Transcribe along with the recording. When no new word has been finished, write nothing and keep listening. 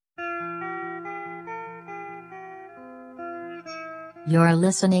You're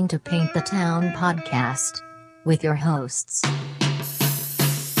listening to Paint the Town podcast with your hosts,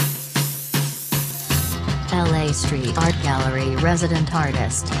 LA Street Art Gallery resident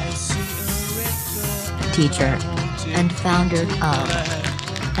artist, teacher, and founder of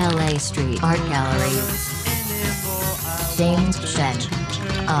LA Street Art Gallery, James Shen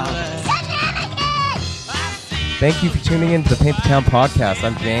of Thank you for tuning in to the Paint the Town podcast.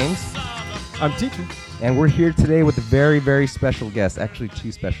 I'm James. I'm Teacher. And we're here today with a very, very special guest. Actually,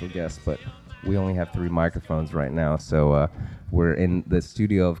 two special guests, but we only have 3 microphones right now. So we're in the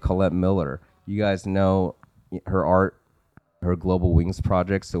studio of Colette Miller. You guys know her art, her Global Wings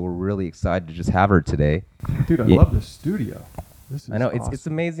project, so we're really excited to just have her today. Dude, I love this studio. This is I know, awesome. it's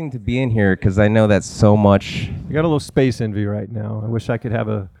amazing to be in here because I know that so much... I got a little space envy right now. I wish I could have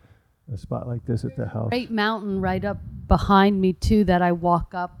a spot like this at the house. Great mountain right up behind me too that I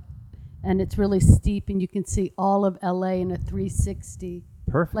walk up, and it's really steep and you can see all of LA in a 360.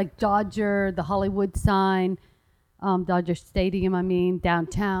 Perfect. Like Dodger, the Hollywood sign, Dodger Stadium,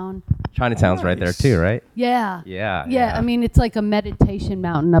 downtown. Chinatown's right there too, right? Yeah. Yeah. I mean, it's like a meditation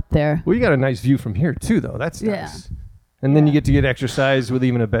mountain up there. Well, you got a nice view from here too, though. That's Yeah. nice. And then you get to get exercise with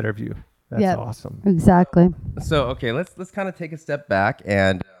even a better view. That's Yeah. awesome. Exactly. So, okay, let's kind of take a step back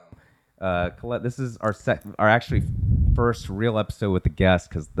and... Colette, this is our actually first real episode with the guest,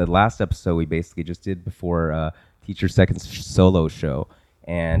 because the last episode we basically just did before Teacher's second solo show,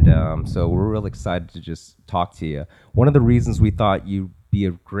 and so we're real excited to just talk to you. One of the reasons we thought you'd be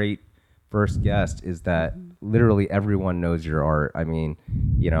a great first guest is that literally everyone knows your art. I mean,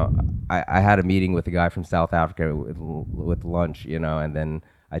 you know, I had a meeting with a guy from South Africa with lunch, you know, and then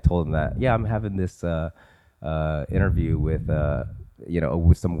I told him that, yeah, I'm having this interview with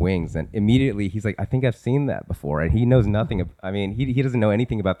with some wings, and immediately he's like, I think I've seen that before, and he knows nothing. He doesn't know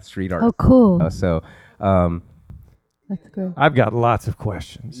anything about the street art. Oh, cool. So, That's great. I've got lots of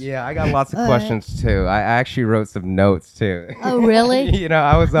questions. yeah, I got lots of questions too. I actually wrote some notes too. Oh, really? You know,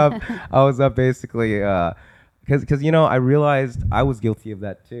 I was up basically because you know I realized I was guilty of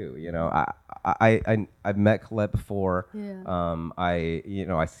that too. You know, I've met Colette before. Yeah.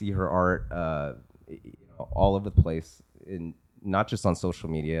 I see her art all over the place not just on social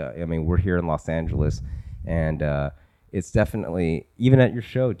media. I mean, we're here in Los Angeles, and it's definitely, even at your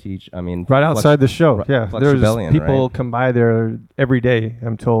show, Teach. I mean, Right outside the show. Yeah. Flux There's Rebellion, people right? come by there every day,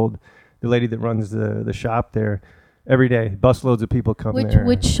 I'm told. The lady that runs the shop there, every day. Busloads of people come there.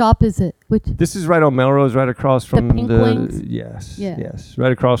 Which shop is it? This is right on Melrose, right across from Pink Wings? Yes. Yeah. Yes.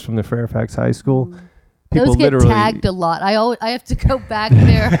 Right across from the Fairfax High School. Those get literally tagged a lot. I have to go back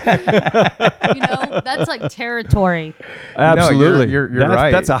there. You know, that's like territory. Absolutely. you're That's-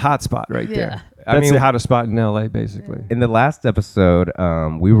 right. That's a hot spot right Yeah. there. I That's mean- the hottest spot in LA, basically. In the last episode,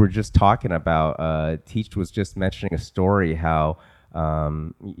 we were just talking about Teach was just mentioning a story how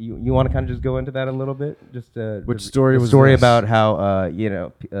you want to kind of just go into that a little bit, just Which story the was story this? about how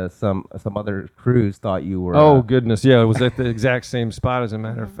some other crews thought you were Oh, goodness. Yeah, it was at the exact same spot, as a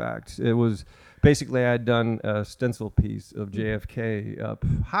matter of fact. It was basically, I had done a stencil piece of JFK up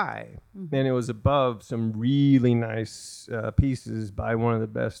high, and it was above some really nice pieces by one of the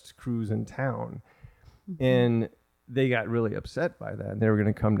best crews in town. And they got really upset by that, and they were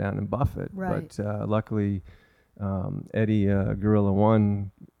going to come down and buff it. Right. But luckily, Eddie Gorilla One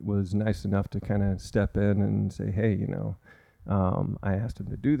was nice enough to kind of step in and say, hey, you know, I asked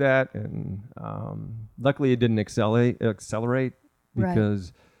him to do that, and luckily it didn't accelerate Right.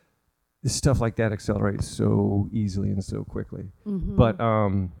 because stuff like that accelerates so easily and so quickly. Mm-hmm. But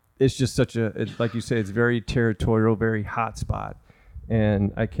it's just like you say, it's very territorial, very hot spot.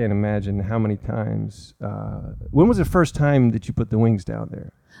 And I can't imagine how many times. When was the first time that you put the wings down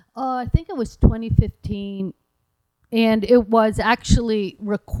there? I think it was 2015, and it was actually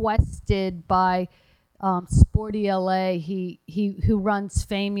requested by Sporty LA. He who runs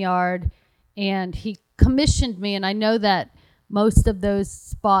Fame Yard, and he commissioned me. And I know that most of those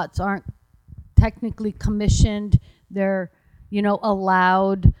spots aren't technically commissioned; they're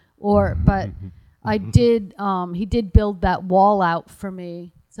allowed. But I did. He did build that wall out for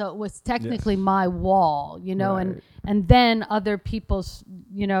me. So it was technically Yes. my wall, Right. and then other people's,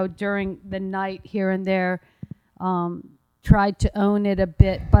 during the night here and there, tried to own it a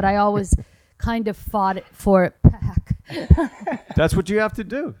bit, but I always kind of fought for it back. That's what you have to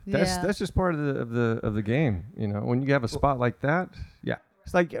do. Yeah. That's just part of the game. You know, when you have a spot like that, yeah.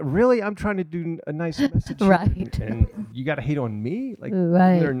 It's like, really, I'm trying to do a nice message, here, Right. and you got to hate on me, like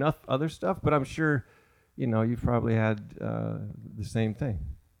Right. there enough other stuff. But I'm sure, you've probably had the same thing.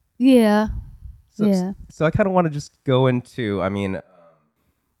 Yeah. So I kind of want to just go into,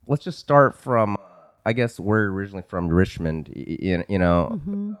 let's just start from I guess we're originally from Richmond. You know,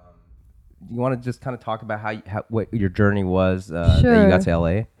 you want to just kind of talk about how what your journey was that you got to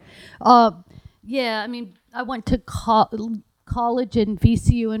LA? Yeah, I mean, I went to college in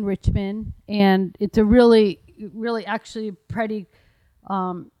VCU in Richmond, and it's a really actually pretty.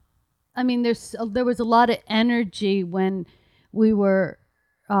 I mean, there was a lot of energy when we were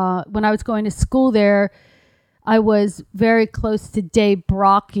when I was going to school there. I was very close to Dave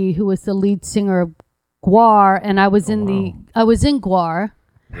Brockie, who was the lead singer of GWAR, and I was in GWAR.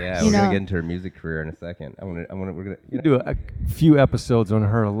 Yeah, You we're gonna know. get into her music career in a second. We're gonna. You do a few episodes on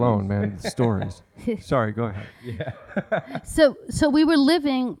her alone, man. Stories. Sorry, go ahead. So we were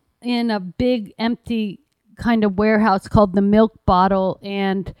living in a big empty kind of warehouse called the Milk Bottle,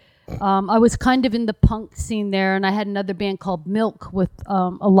 and I was kind of in the punk scene there, and I had another band called Milk with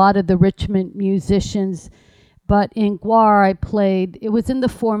a lot of the Richmond musicians. But in GWAR, I played. It was in the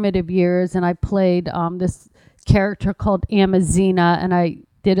formative years, and I played this character called Amazina, and I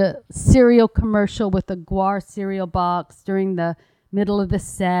did a cereal commercial with a GWAR cereal box during the middle of the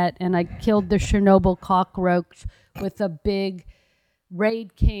set, and I killed the Chernobyl cockroach with a big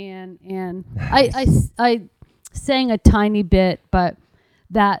Raid can, and I sang a tiny bit, but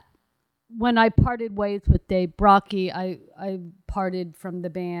that when I parted ways with Dave Brockie, I parted from the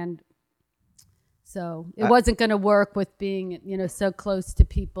band. So it wasn't going to work with being, so close to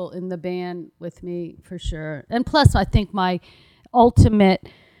people in the band with me, for sure. And plus, I think my ultimate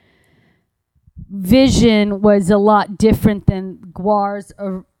vision was a lot different than GWAR's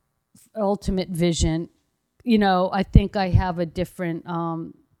ultimate vision. I think I have a different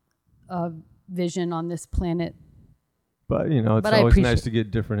vision on this planet. But it's But I always appreciate- nice to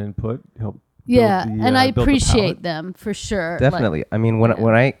get different input. Help. Yeah, build the, and I build the appreciate palette. them for sure. Definitely. I mean, when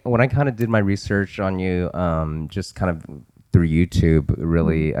I kind of did my research on you, just kind of through YouTube,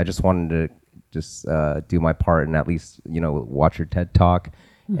 really, I just wanted to just do my part and at least watch your TED Talk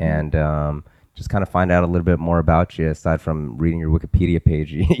and just kind of find out a little bit more about you aside from reading your Wikipedia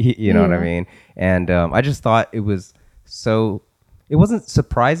page. You know what I mean? And I just thought it was so. It wasn't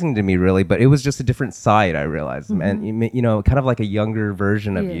surprising to me really, but it was just a different side. I realized, and kind of like a younger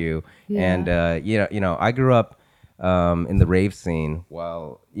version of you. Yeah. And I grew up in the rave scene.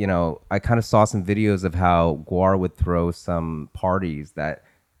 While I kind of saw some videos of how GWAR would throw some parties that,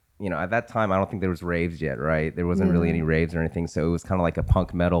 at that time I don't think there was raves yet, right? There wasn't really any raves or anything, so it was kind of like a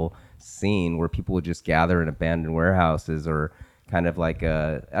punk metal scene where people would just gather in abandoned warehouses or. Kind of like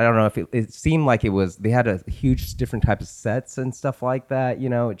I don't know if it seemed like they had a huge different type of sets and stuff like that.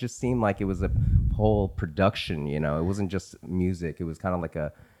 It just seemed like it was a whole production. It wasn't just music. It was kind of like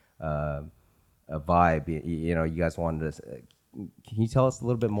a vibe. You guys wanted to. Can you tell us a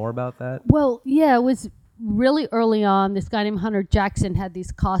little bit more about that? Well, yeah, it was really early on. This guy named Hunter Jackson had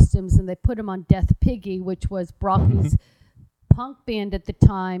these costumes, and they put him on Death Piggy, which was Brockie's punk band at the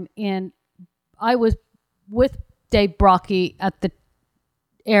time, and I was with Dave Brockie at the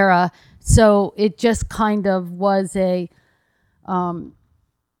era, so it just kind of was during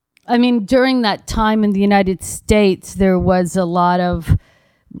that time in the United States, there was a lot of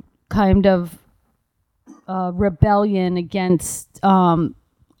kind of rebellion against The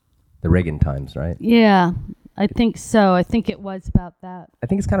Reagan times, right? yeah, I think so. I think it was about that. I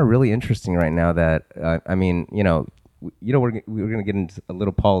think it's kind of really interesting right now that we're going to get into a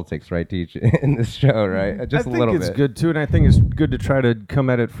little politics, right, Teach, in this show, right? Just I a little think it's bit. good too, and I think it's good to try to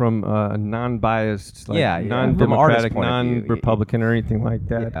come at it from a non-biased, From an artist non-democratic, point of view. non-Republican, or anything like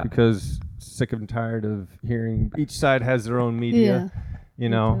that. Yeah. Because sick and tired of hearing each side has their own media,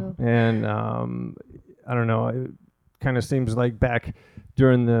 Yeah, and I don't know. It kind of seems like back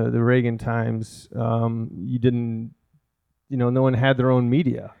during the Reagan times, you didn't, no one had their own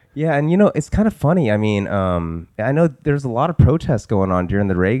media. Yeah, and it's kind of funny. I mean, I know there's a lot of protests going on during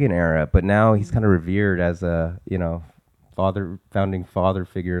the Reagan era, but now he's kind of revered as a, founding father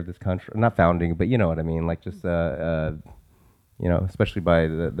figure of this country. Not founding, but you know what I mean. Like just, especially by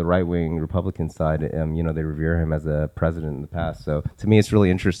the right-wing Republican side, they revere him as a president in the past. So to me, it's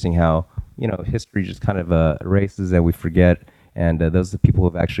really interesting how, history just kind of erases and we forget. And those are the people who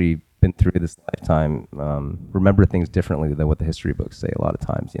have actually been through this lifetime remember things differently than what the history books say a lot of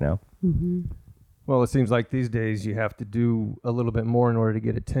times, Well, it seems like these days you have to do a little bit more in order to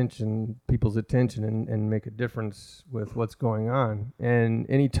get people's attention and make a difference with what's going on. And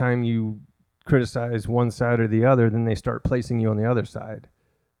anytime you criticize one side or the other, then they start placing you on the other side.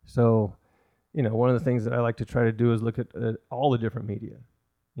 So, one of the things that I like to try to do is look at all the different media,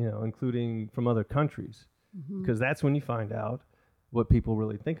 including from other countries, because that's when you find out what people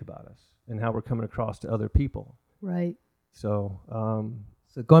really think about us and how we're coming across to other people. right. So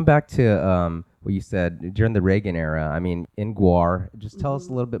going back to what you said during the Reagan era. I mean, in Gwar, just tell us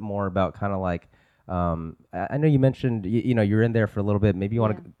a little bit more about kind of like. I know you mentioned you're in there for a little bit. Maybe you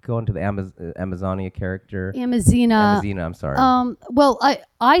want to go into the Amazonia character. Amazina. I'm sorry. Well,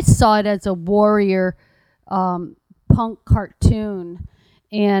 I saw it as a warrior punk cartoon,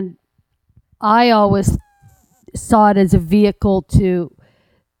 and I always saw it as a vehicle to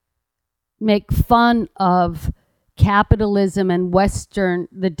make fun of capitalism and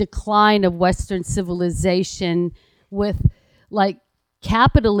the decline of Western civilization with like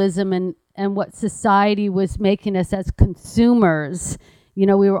capitalism and what society was making us as consumers. We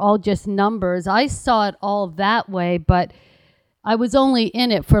were all just numbers. I saw it all that way, but I was only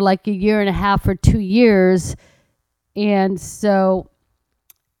in it for like a year and a half or 2 years. And so,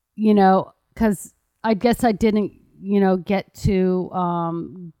 because I guess I didn't, get to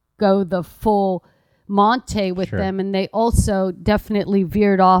go the full Monte with them. And they also definitely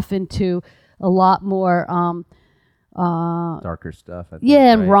veered off into a lot more darker stuff. I think,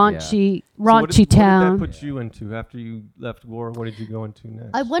 and right? raunchy What town. did that put you into after you left war? What did you go into next?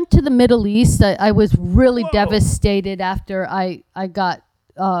 I went to the Middle East. I was really devastated after I got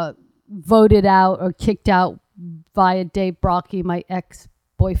voted out or kicked out via Dave Brocky, my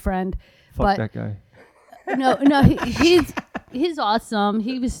ex-boyfriend. Fuck that guy. No, he's awesome.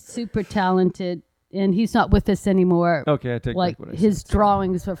 He was super talented, and he's not with us anymore. Okay, I take like back what I his said.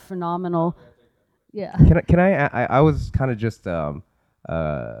 drawings are phenomenal. Yeah. Can I was kind of just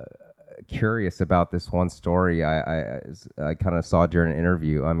curious about this one story I kind of saw during an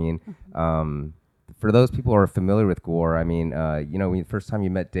interview. I mean, for those people who are familiar with Gwar, I mean, when the first time you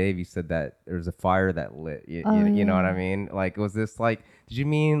met Dave, you said that there was a fire that lit. You know what I mean? Like, was this like? Did you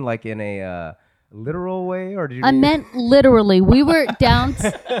mean like in a literal way, or did you? I meant literally. We were down.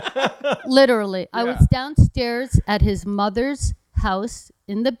 Literally, I was downstairs at his mother's house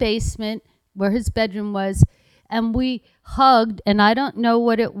in the basement where his bedroom was, and we hugged, and I don't know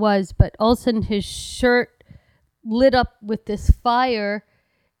what it was, but all of a sudden his shirt lit up with this fire,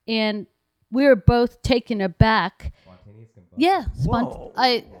 and we were both taken aback. Yeah,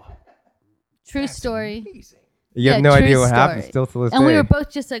 true story. You have no idea true what happened story. still to this And day. we were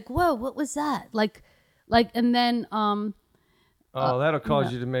both just like, "Whoa, what was that?" Like, and then that'll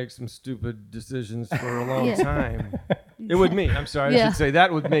cause you to make some stupid decisions for a long Yeah. time. It would me. I'm sorry. I Yeah. should say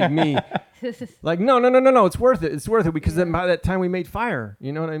that would make me like, no. It's worth it. It's worth it because then by that time we made fire.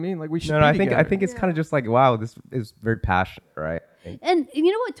 You know what I mean? Like we should. No, be I together. think it's kind of just like, wow, this is very passionate, right? And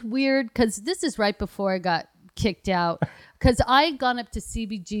you know what's weird? Because this is right before I got kicked out. Because I had gone up to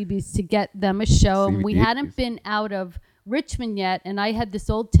CBGB's to get them a show, and we CBGB's. hadn't been out of Richmond yet. And I had this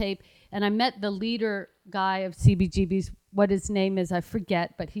old tape, and I met the leader guy of CBGB's. What his name is, I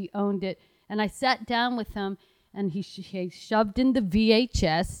forget, but he owned it. And I sat down with him, and he shoved in the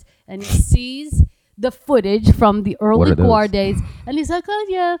VHS, and he sees the footage from the early are those? Gwar days, and he's like, "Oh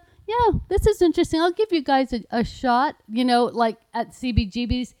yeah, this is interesting. I'll give you guys a shot." Like at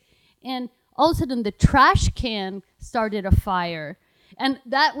CBGB's, and all of a sudden the trash can started a fire, and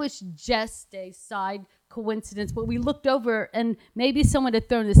that was just a side coincidence. But we looked over, and maybe someone had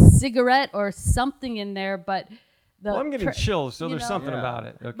thrown a cigarette or something in there, but. I'm getting chills, so you there's know? something about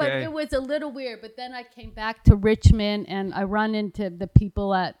it. Okay. But it was a little weird. But then I came back to Richmond, and I run into the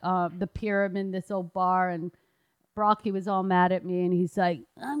people at the Pyramid, this old bar, and Brocky was all mad at me, and he's like,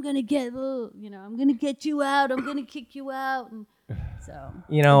 "I'm gonna get you out. I'm gonna kick you out." And so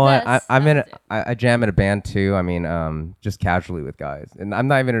You know what? I'm in. that's it. I jam in a band too. I mean, just casually with guys, and I'm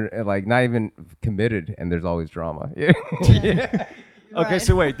not even committed. And there's always drama. Okay,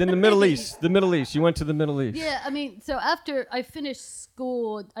 so wait. Then the Middle East. The Middle East. You went to the Middle East. Yeah, I mean, so after I finished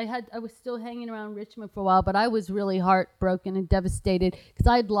school, I was still hanging around Richmond for a while, but I was really heartbroken and devastated because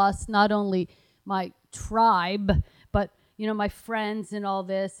I'd lost not only my tribe, but my friends and all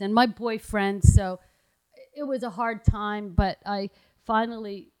this, and my boyfriend. So it was a hard time, but I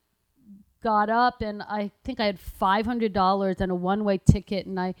finally got up, and I think I had $500 and a one-way ticket,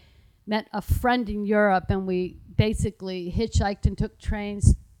 and I met a friend in Europe, and we basically hitchhiked and took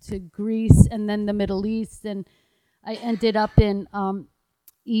trains to Greece and then the Middle East, and I ended up in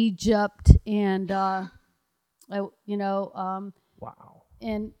Egypt, and Wow.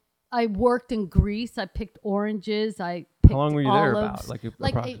 and I worked in Greece. I picked oranges. I picked How long were you there olives. about? Like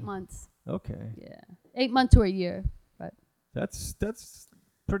approximately? 8 months. Okay. Yeah, 8 months or a year. But That's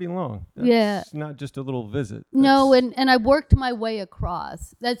pretty long. Yeah. That's not just a little visit. No, That's- and I worked my way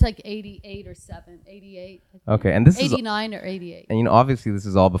across. That's like 88 or 88. I think. Okay, and this is 89 or 88. and obviously this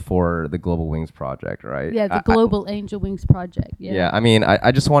is all before the Global Wings Project, right? Yeah, the Global Angel Wings Project. Yeah. Yeah, I mean,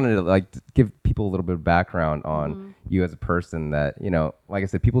 I just wanted to like give people a little bit of background on Mm-hmm. you as a person that, like I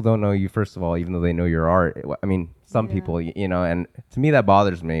said, people don't know you, first of all, even though they know your art. I mean, some Yeah. people, and to me that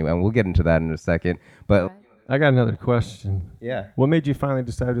bothers me, and we'll get into that in a second. But Right. I got another question. yeah. What made you finally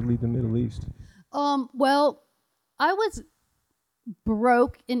decide to leave the Middle East? Well, I was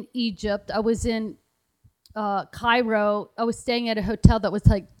broke in Egypt. I was in Cairo. I was staying at a hotel that was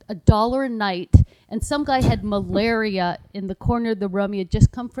like $1 a night, and some guy had malaria in the corner of the room. He had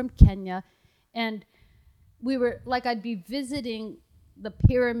just come from Kenya, and we were like, I'd be visiting the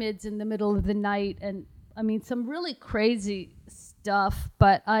pyramids in the middle of the night, and I mean, some really crazy stuff.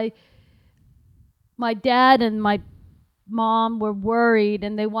 But my dad and my mom were worried,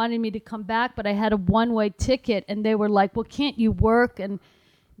 and they wanted me to come back, but I had a one-way ticket, and they were like, well, can't you work? And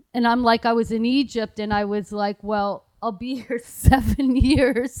I'm like, I was in Egypt, and I was like, well, I'll be here 7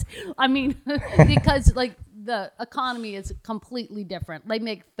 years. I mean, because like the economy is completely different. They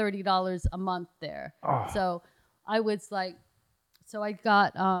make $30 a month there. So I was like, so I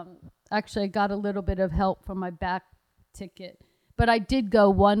got, actually I got a little bit of help from my back ticket, but I did go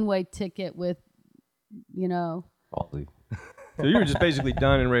one-way ticket with, So you were just basically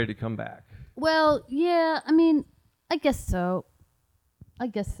done and ready to come back. well, yeah, I mean, I guess so.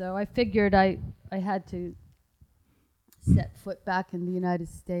 I figured I had to set foot back in the United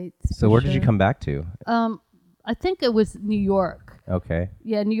States. So for where did you sure. come back to? I think it was New York. Okay.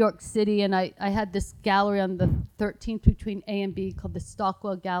 Yeah, New York City, and I had this gallery on the 13th between A and B called the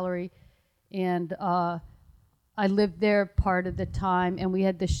Stockwell Gallery, and I lived there part of the time, and we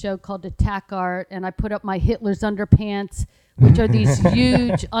had this show called Attack Art, and I put up my Hitler's underpants, which are these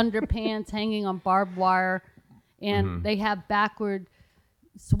huge underpants hanging on barbed wire, and they have backward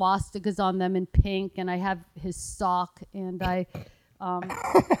swastikas on them in pink, and I have his sock, and I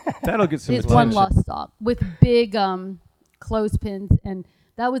That'll get some his attention. one lost sock with big clothespins, and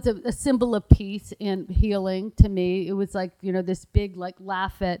that was a symbol of peace and healing to me. It was like, this big like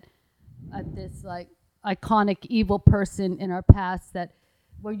laugh at this like iconic evil person in our past, that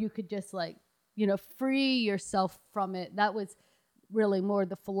where you could just like free yourself from it. That was really more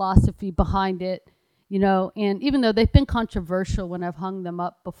the philosophy behind it, and even though they've been controversial when I've hung them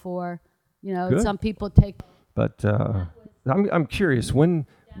up before, Good. some people take But I'm curious, when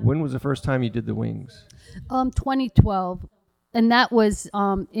was the first time you did the wings? 2012, and that was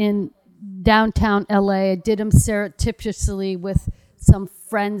in downtown LA. I did them surreptitiously with some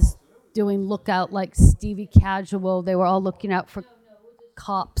friends doing lookout, like Stevie Casual. They were all looking out for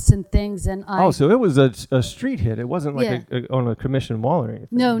cops and things, and I So it was a street hit. It wasn't like Yeah. on a commission wall or anything.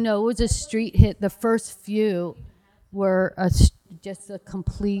 no, it was a street hit. The first few were just a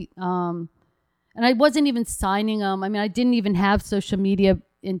complete, and I wasn't even signing them. I mean, I didn't even have social media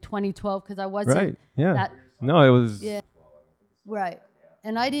in 2012 because I wasn't Right. Yeah. that. No, it was. Yeah. Right.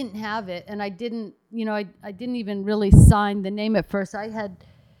 And I didn't have it, and I didn't, I didn't even really sign the name at first. I had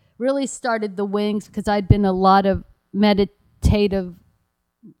really started the wings because I'd been a lot of meditative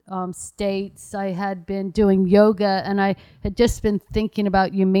states. I had been doing yoga, and I had just been thinking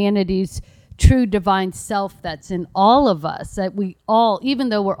about humanity's true divine self that's in all of us, that we all, even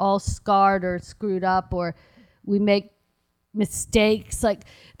though we're all scarred or screwed up or we make mistakes, like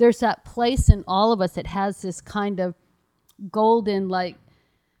there's that place in all of us that has this kind of golden like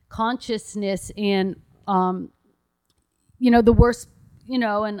consciousness, and the worst,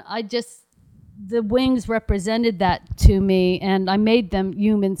 and I just, the wings represented that to me, and I made them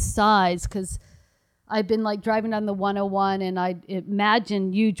human size because I've been like driving down the 101 and I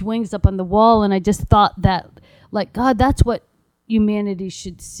imagined huge wings up on the wall, and I just thought that, like, God, that's what humanity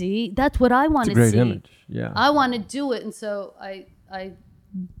should see. That's what I want It's to a great see. image. Yeah. I want to do it, and so I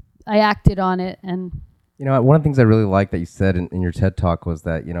acted on it, and One of the things I really liked that you said in your TED Talk was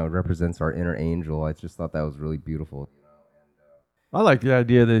that, it represents our inner angel. I just thought that was really beautiful. I like the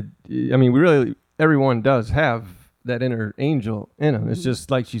idea that, everyone does have that inner angel in them. It's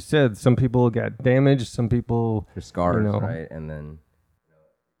just like you said, some people got damaged, some people, Your scars, know. right? And then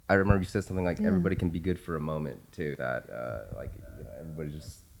I remember you said something like everybody can be good for a moment too. That everybody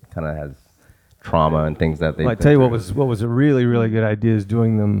just kind of has trauma and things that they. I tell you what was a really, really good idea is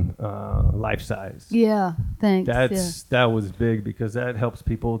doing them life size. yeah, thanks. That was big because that helps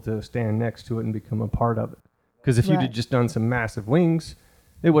people to stand next to it and become a part of it. Because if you'd Right. have just done some massive wings,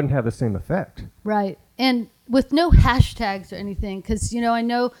 it wouldn't have the same effect. Right. And with no hashtags or anything, because, I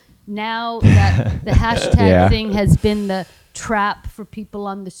know now that the hashtag Yeah. thing has been the trap for people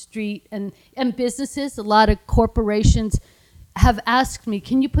on the street and businesses. A lot of corporations have asked me,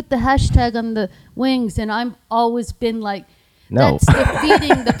 can you put the hashtag on the wings? And I've always been like, No. that's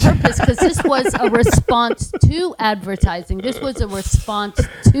defeating the purpose, because this was a response to advertising. This was a response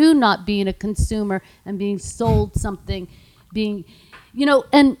to not being a consumer and being sold something, being,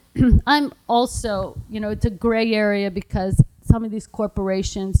 and I'm also, it's a gray area because some of these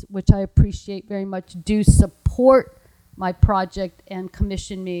corporations, which I appreciate very much, do support my project and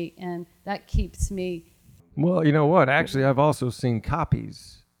commission me, and that keeps me. Well, you know what? Actually, I've also seen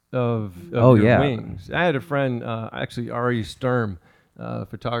copies of Oh, your yeah. wings. I had a friend, actually Ari Sturm, a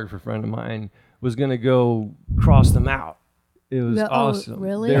photographer friend of mine, was going to go cross them out. It was Oh, awesome.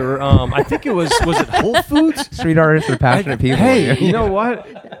 really? They were, I think it was it Whole Foods? Street artists are passionate people. Hey, you know what?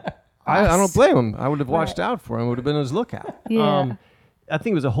 I don't blame him. I would have watched out for him. Would have been his lookout. Yeah. I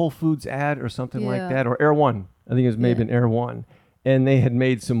think it was a Whole Foods ad or something like Yeah. that, or Air One. I think it was maybe an Air One, and they had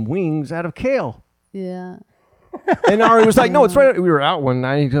made some wings out of kale. Yeah. And Ari was like, "No, it's right." We were out one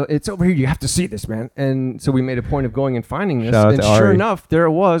night. He goes, "It's over here. You have to see this, man." And so we made a point of going and finding this. Shout out And to sure Ari. enough, there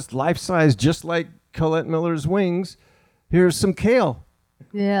it was, life size, just like Colette Miller's wings. Here's some kale.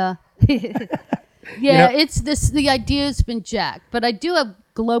 Yeah. It's this, the idea's been jacked, but I do have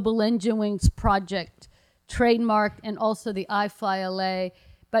Global Engine Wings project trademarked and also the iFly LA,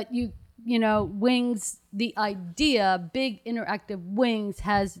 but wings, the idea, big interactive wings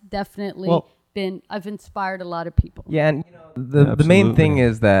has definitely been, I've inspired a lot of people. Yeah, and the main thing Absolutely.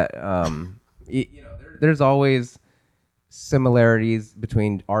 is that there's always similarities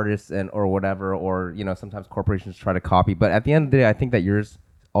between artists and or whatever, or sometimes corporations try to copy. But at the end of the day, I think that yours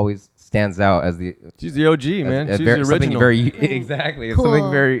always stands out as the She's the OG, man. as She's very, the something original. very exactly. It's something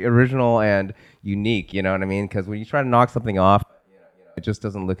Cool. very original and unique. You know what I mean? Because when you try to knock something off, it just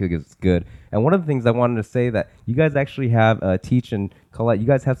doesn't look like it's good. And one of the things I wanted to say that you guys actually have, Teach and Colette, you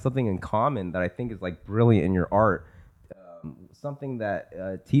guys have something in common that I think is like brilliant in your art. Something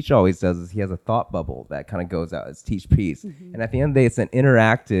that Teach always does is he has a thought bubble that kind of goes out. It's Teach piece. And at the end of the day, it's an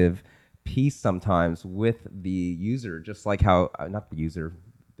interactive piece sometimes with the user, just like how, not the user,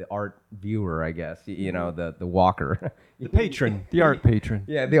 the art viewer, I guess, the walker. The patron, the art patron.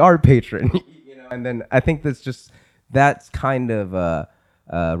 Yeah, the art patron. And then I think that's kind of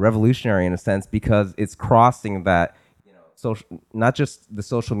revolutionary in a sense because it's crossing that, social, not just the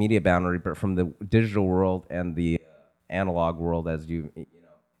social media boundary, but from the digital world and the analog world as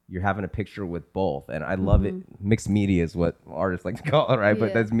you're having a picture with both. And I love it. Mixed media is what artists like to call it, right? But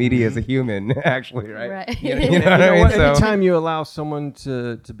Yeah. that's media as a human, actually, right? Right. You know You what I know mean? what? So- Anytime you allow someone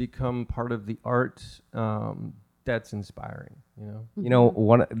to become part of the art, that's inspiring.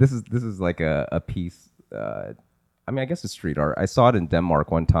 This is like a piece. I guess it's street art. I saw it in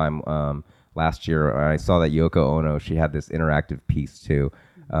Denmark one time last year. I saw that Yoko Ono, she had this interactive piece too,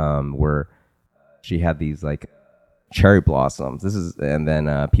 where she had these like cherry blossoms. And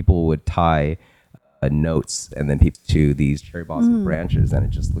then people would tie notes and then people to these cherry blossom branches, and it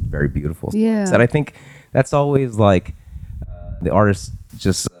just looked very beautiful. Yeah. And I think that's always like the artist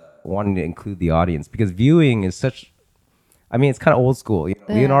just wanting to include the audience, because viewing is such. It's kind of old school. Yeah.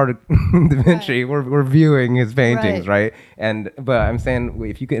 Leonardo da Vinci, we're viewing his paintings, Right. right? But I'm saying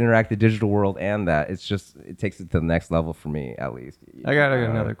if you can interact the digital world and that, it takes it to the next level for me, at least. I got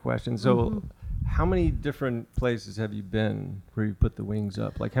another question. So, how many different places have you been where you put the wings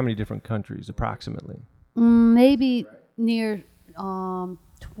up? Like, how many different countries, approximately? Maybe near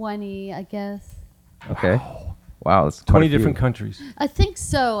 20, I guess. Okay. Wow, that's 20 different countries. I think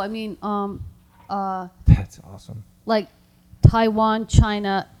so. That's awesome. Like Taiwan,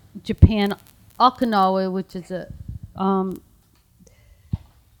 China, Japan, Okinawa, which is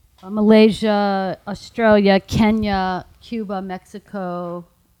Malaysia, Australia, Kenya, Cuba, Mexico,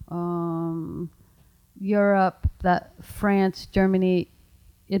 Europe, France, Germany,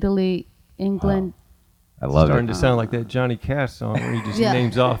 Italy, England. I love Starting it. to sound like that Johnny Cash song where he just Yeah.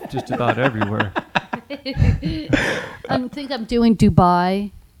 names off just about everywhere. I think I'm doing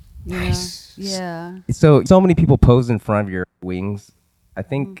Dubai. Nice. Yeah. So many people pose in front of your wings. I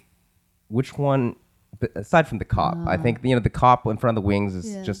think which one, aside from the cop, I think the cop in front of the wings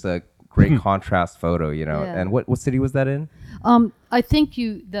is Yeah. just a great contrast photo, Yeah. And what city was that in? I think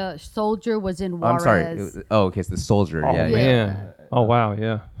the soldier was in Oh, Juarez. I'm sorry. Okay, it's the soldier. Oh, yeah, man. Oh, wow.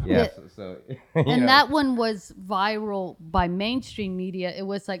 Yeah. yeah. Yeah. So And that one was viral by mainstream media. It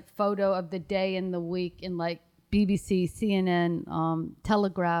was like photo of the day and the week in like BBC, CNN,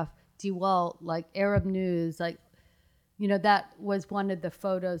 Telegraph, DeWalt, like Arab News, like, that was one of the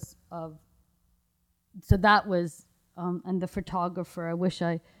photos of. So that was, and the photographer, I wish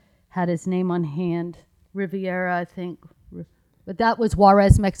I had his name on hand. Riviera, I think. But that was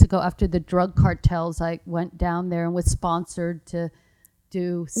Juarez, Mexico. After the drug cartels, I went down there and was sponsored to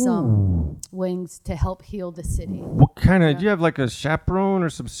do some wings to help heal the city. What kind of? Do you have like a chaperone or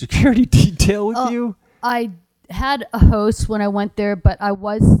some security detail with you? I had a host when I went there, but I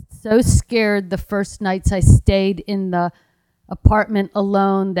was so scared the first nights I stayed in the apartment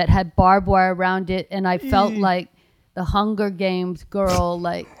alone that had barbed wire around it, and I felt like the Hunger Games girl,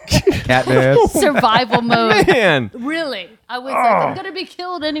 like Katniss. survival mode. Man, Really, I was like, I'm gonna be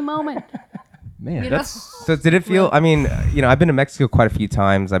killed any moment. man, You know? that's So did it feel? I mean, I've been to Mexico quite a few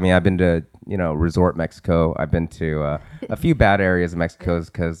times. I mean, I've been to resort Mexico. I've been to a few bad areas of Mexico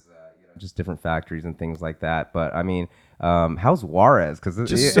because just different factories and things like that. But I mean, how's Juarez? Because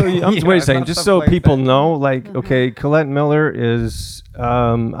just so you, wait a second, just so people know, like, okay, Colette Miller is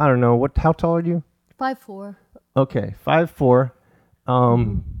I don't know how tall are you? 5'4". Okay, 5'4".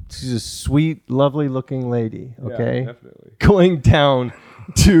 She's a sweet, lovely looking lady. Okay, definitely. going down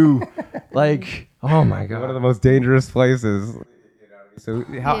to like, oh my One of god. the most dangerous places. So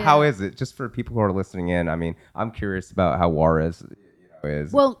how Yeah. is it? Just for people who are listening in, I mean, I'm curious about how Juarez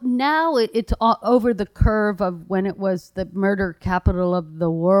is. Well, now it's over the curve of when it was the murder capital of the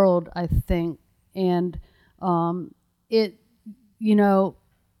world, I think, and it,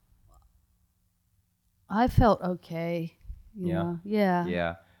 I felt okay. You know? Yeah.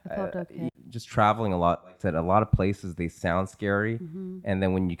 Yeah. I felt okay. Just traveling a lot. Like I said, a lot of places they sound scary, Mm-hmm. and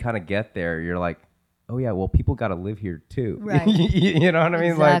then when you kind of get there, you're like, oh yeah, well people got to live here too. Right. You know what I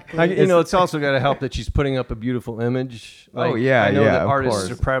mean? Exactly. Like, It's also got to help that she's putting up a beautiful image. Like, Oh, yeah, I know yeah, that of artists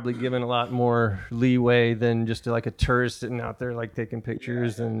course. are probably given a lot more leeway than just like a tourist sitting out there like taking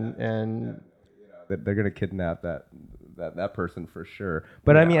pictures and that they're gonna kidnap that person for sure.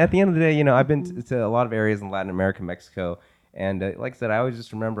 But I mean, at the end of the day, I've been to a lot of areas in Latin America, Mexico, and like I said, I always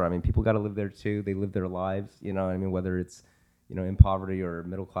just remember. I mean, people got to live there too. They live their lives. You know what I mean? Whether it's in poverty or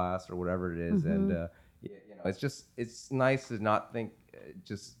middle class or whatever it is, and it's nice to not think.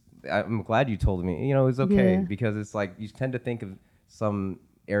 I'm glad you told me. It's okay Yeah. because it's like you tend to think of some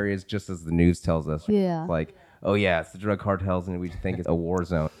areas just as the news tells us. Yeah. It's like, oh yeah, it's the drug cartels, and we think it's a war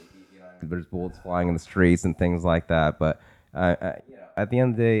zone. There's bullets flying in the streets and things like that. But at the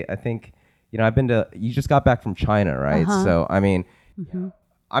end of the day, I think I've been to. You just got back from China, right? Uh-huh. So I mean,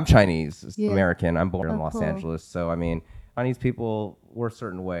 I'm Chinese Yeah. American. I'm born in Oh, Los cool. Angeles. So I mean, Chinese people we're a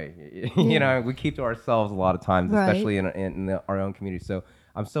certain way. Yeah. We keep to ourselves a lot of times, Right. especially in our own community. So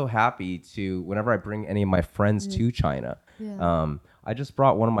I'm so happy to whenever I bring any of my friends to China. Yeah. I just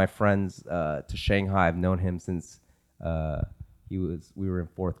brought one of my friends to Shanghai. I've known him since we were in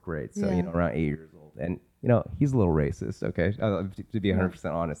 4th grade, so Yeah. around 8 years old, and he's a little racist. Okay, to be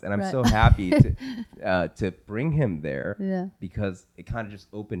 100% honest, and I'm Right. so happy to bring him there Yeah. because it kind of just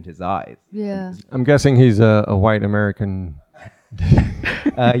opened his eyes. Yeah. I'm guessing he's a white American.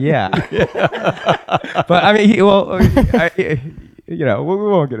 Yeah. But I mean, we won't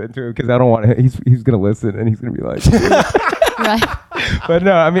get into it because I don't want to. He's gonna listen and he's gonna be like, Right. but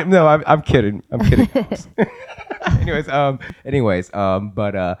no, I mean, no, I'm kidding. I'm kidding.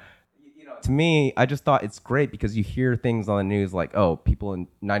 But to me, I just thought it's great because you hear things on the news like, oh,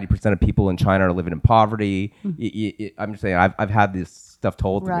 90% of people in China are living in poverty. I'm just saying, I've had this stuff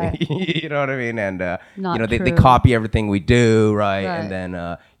told to Right. me. You know what I mean? And Not they true. copy everything we do, right? Right. And then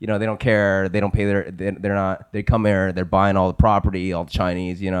they don't care. They don't pay they're not. They come here. They're buying all the property, all the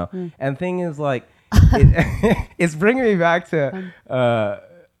Chinese. And the thing is like, it's bringing me back to.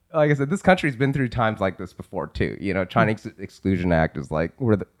 Like I said, this country's been through times like this before too. China Exclusion Act is like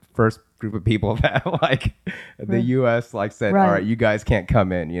we're the first group of people that like the U.S. like said, Right. all right, you guys can't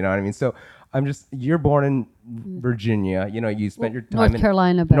come in. You know what I mean? So you're born in Virginia. You spent your time North in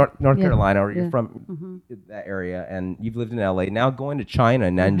Carolina, but North yeah. Carolina, or you're Yeah. from that area, and you've lived in L.A. Now going to China,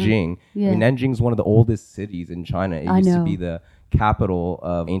 Nanjing. Yeah. I mean, Nanjing's one of the oldest cities in China. It I used to know. be the capital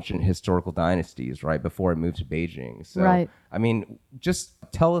of ancient historical dynasties, right before it moved to Beijing. So, Right. I mean, just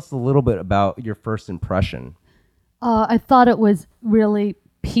tell us a little bit about your first impression. I thought it was really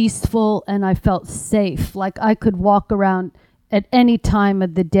peaceful and I felt safe. Like I could walk around at any time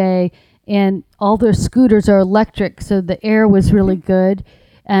of the day, and all their scooters are electric, so the air was really good.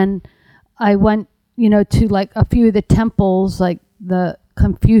 And I went, to like a few of the temples, like the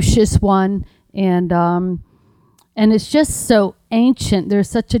Confucius one, and it's just so ancient. There's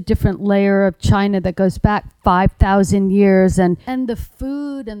such a different layer of China that goes back 5,000 years, and the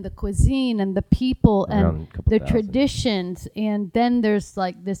food and the cuisine and the people Around a and couple the thousand. traditions. And then there's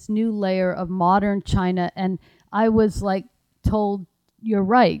like this new layer of modern China. And I was like told, you're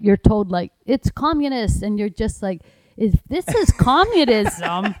right. You're told like, it's communist. And you're just like, if this is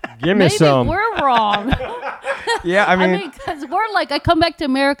communism, Give me maybe some. we're wrong. Yeah, I mean, because we're like, I come back to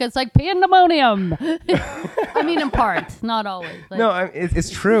America, it's like pandemonium. I mean, in part, not always. Like, no, it's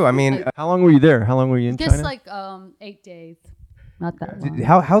true. I mean, How long were you there? How long were you in just China? like 8 days, not that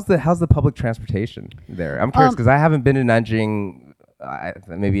long. how's the public transportation there? I'm curious because I haven't been to Nanjing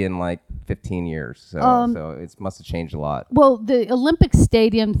maybe in like 15 years, so it must have changed a lot. Well, the Olympic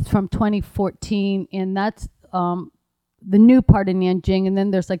Stadium's from 2014, and that's the new part in Nanjing, and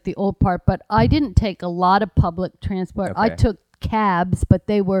then there's like the old part. But I didn't take a lot of public transport. I Okay. took cabs, but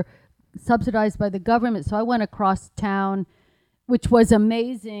they were subsidized by the government, so I went across town, which was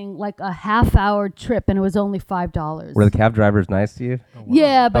amazing, like a half-hour trip, and it was only $5. Were the cab drivers nice to you?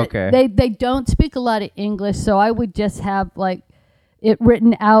 Yeah, but Okay. they don't speak a lot of English, so I would just have like it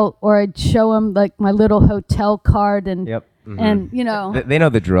written out, or I'd show them like my little hotel card, and Yep. and you know, They know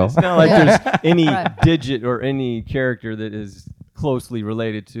the drill. It's not like there's any Right. digit or any character that is closely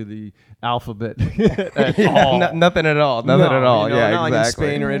related to the alphabet at all. Nothing at all. Nothing No, at all. you know, Yeah, not like in exactly.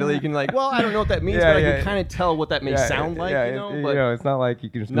 Spain or Italy. You can like, well, I don't know what that means, Yeah, but I yeah, can kind of tell what that may sound like. Yeah, you know, but it's not like you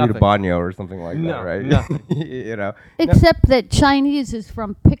can just read Nothing. a baño or something like that, No, right? nothing. You know. except that Chinese is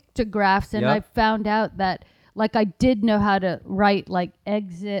from pictographs, and Yep. I found out that like I did know how to write like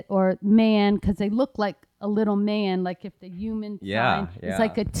exit or man, because they look like a little man, like if the human Yeah, sign yeah. is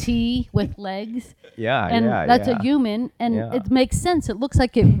like a T with legs. Yeah, And yeah, that's yeah. a human, and Yeah. it makes sense. It looks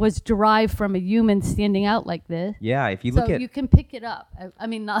like it was derived from a human standing out like this. Yeah, if you So look at you can pick it up. I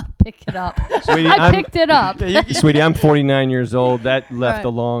mean, not pick it up. Sweetie, I I'm- picked it up. Sweetie, I'm 49 years old. That left Right. a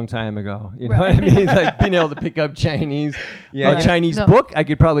long time ago. You know Right. what I mean? Like being able to pick up Chinese. Yeah. A Chinese No. book, I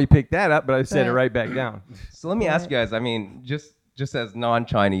could probably pick that up, but I set it Right. right back down. So let me ask you guys. I mean, just as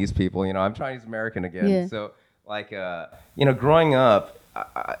non-Chinese people, you know, I'm Chinese American again. Yeah. So like, you know, growing up,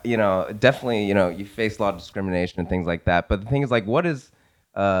 you know, definitely, you know, you face a lot of discrimination and things like that. But the thing is, like, what is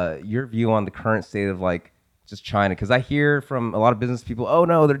your view on the current state of like just China? Because I hear from a lot of business people, oh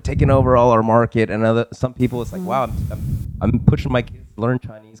no, they're taking over all our market, and some people, it's like, wow, I'm pushing my kids to learn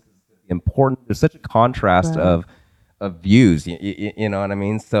Chinese because it's important. There's such a contrast Right. of views, you know what I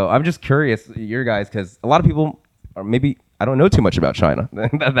mean? So I'm just curious, your guys, because a lot of people, or maybe I don't know too much about China.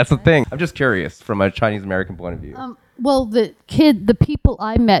 That's the thing. I'm just curious from a Chinese American point of view. Well, the people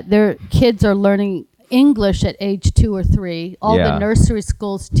I met, their kids are learning English at age 2 or 3. All Yeah. the nursery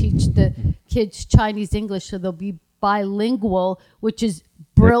schools teach the kids Chinese English, so they'll be bilingual, which is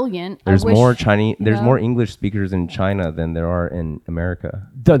brilliant. I There's wish, more Chinese. There's know? more English speakers in China than there are in America.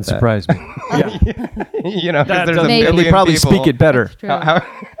 Doesn't surprise me. Yeah. You know, 'cause That there's a doesn't- Maybe. and they billion probably people. speak it better. True.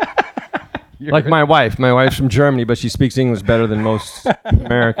 Like my wife. My wife's from Germany, but she speaks English better than most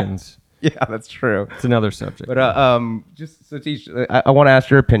Americans. Yeah, that's true. It's another subject. But just so teach, I want to ask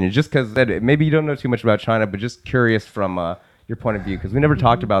your opinion, just because maybe you don't know too much about China, but just curious from your point of view, because we never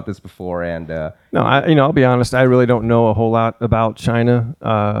talked about this before, and No, I'll be honest. I really don't know a whole lot about China,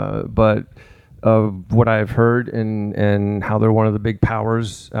 but of what I've heard and how they're one of the big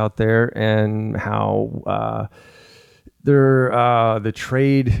powers out there, and how the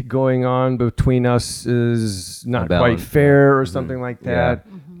trade going on between us is not quite Unbalanced. fair or something like Yeah. that.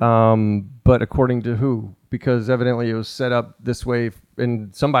 But according to who? Because evidently it was set up this way,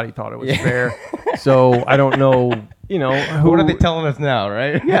 and somebody thought it was fair. So I don't know. You know, who, what are they telling us now,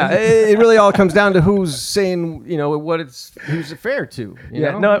 right? Yeah, it really all comes down to who's saying, you know, who's it fair to. You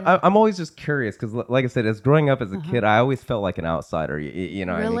Yeah, know? no, I'm always just curious because, like I said, as growing up as a kid, I always felt like an outsider. You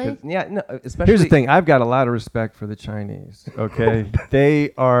know, what I mean? Really? 'Cause- yeah, no, especially. Here's the thing: I've got a lot of respect for the Chinese. Okay,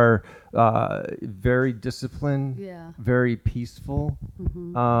 they are very disciplined, Yeah. very peaceful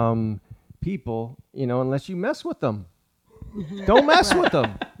people. You know, unless you mess with them, don't mess with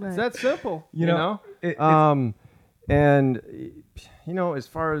them. Right. It's that simple. You know, it's- And you know, as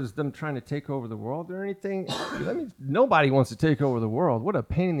far as them trying to take over the world or anything, nobody wants to take over the world. What a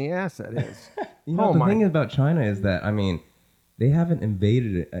pain in the ass that is. You know, Oh the my- thing about China is that, I mean, they haven't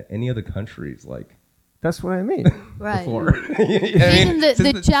invaded any other countries like That's what I mean. Right. before. Even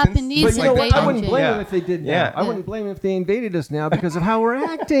the Japanese But you know what? I invaded wouldn't blame Yeah. them if they did now. Yeah. I wouldn't blame them if they invaded us now because of how we're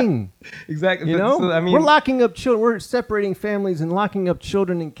acting. Exactly. You know, So, I mean, we're locking up children. We're separating families and locking up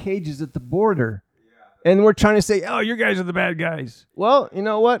children in cages at the border. And we're trying to say, "Oh, you guys are the bad guys." Well, you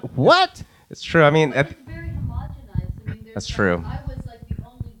know what? What? it's true. I mean, It's very homogenized. I mean, That's true. I was like the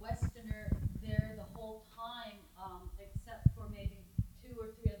only Westerner there the whole time, except for maybe 2 or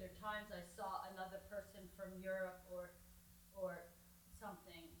 3 other times I saw another person from Europe or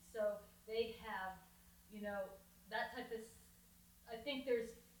something. So they have, you know, that type of. I think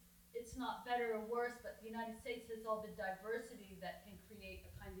it's not better or worse, but the United States has all the diversity that can create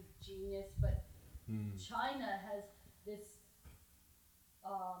a kind of genius, but China has this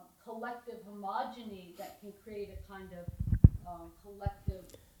collective homogeny that can create a kind of collective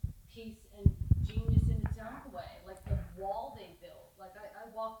peace and genius in its own way. Like the wall they built. Like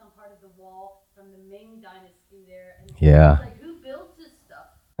I walked on part of the wall from the Ming Dynasty there, and Yeah. it's like, who builds this stuff?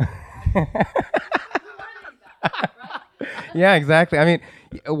 Who are these guys, right? Yeah, exactly. I mean,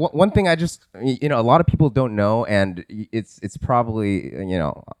 one thing I just, a lot of people don't know, and it's probably,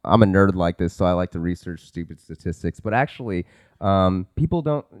 I'm a nerd like this, so I like to research stupid statistics. But actually, people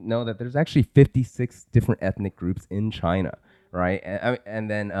don't know that there's actually 56 different ethnic groups in China, right? And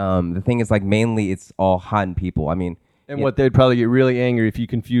then the thing is, like, mainly it's all Han people. I mean, And what they'd probably get really angry if you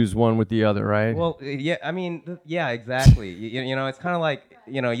confuse one with the other, right? well, yeah, I mean, yeah, exactly. It's kind of like,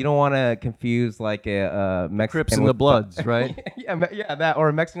 you don't want to confuse like a Mexican Crips and the with- Bloods, right? yeah, that, or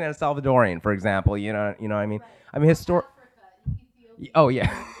a Mexican and a Salvadorian, for example. You know what I mean? I mean, Africa, Ethiopia, Oh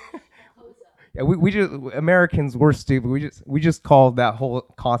yeah. Yeah, we just Americans, we're stupid. We just call that whole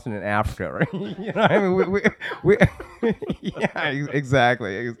continent Africa, right? You know, what I mean, we yeah,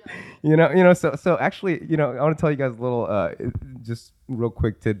 exactly. So actually, I want to tell you guys a little, just real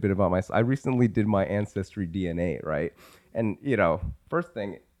quick tidbit about myself. I recently did my ancestry DNA, right? And first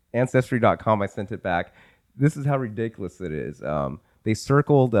thing, ancestry.com, I sent it back. This is how ridiculous it is. They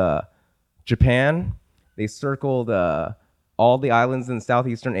circled Japan. They circled all the islands in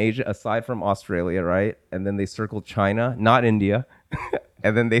Southeastern Asia aside from Australia, right? And then they circled China, not India.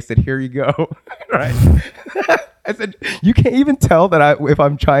 And then they said, "Here you go," right? I said, "You can't even tell that if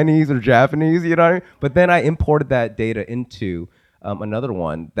I'm Chinese or Japanese, you know what I mean?" But then I imported that data into another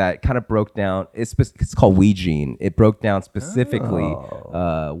one that kind of broke down. It's called WeGene. It broke down specifically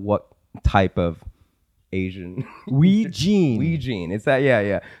what type of Asian WeGene. It's that,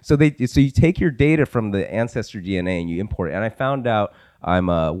 yeah. So you take your data from the ancestry DNA and you import it. And I found out I'm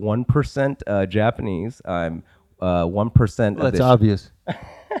 1% Japanese. I'm 1% of That's the obvious.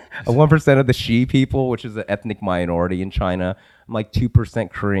 1% of the Shi people, which is an ethnic minority in China. I'm like 2%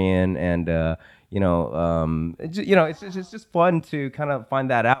 Korean, and it's just fun to kind of find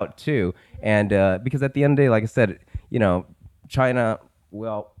that out too. And because at the end of the day, like I said, China,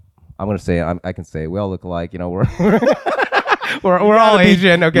 well, I'm gonna say I can say we all look alike. We're we're all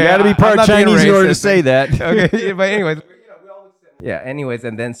Asian. Okay, You got to be I'm part not being Chinese in order to racist. say that. Okay, but anyways, we all look similar. Yeah. Anyways,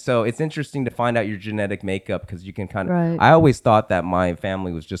 and then so it's interesting to find out your genetic makeup because you can kind of. Right. I always thought that my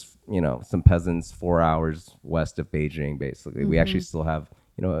family was just some peasants 4 hours west of Beijing. Basically, we actually still have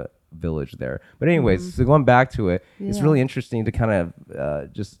a village there. But anyways, so going back to it, it's Yeah. really interesting to kind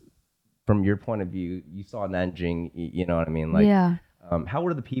of just from your point of view, you saw Nanjing. You know what I mean? Like, yeah. how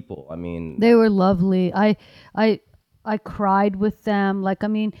were the people? I mean, They were lovely. I cried with them. Like, I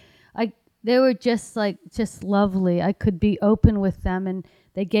mean, they were just lovely. I could be open with them, and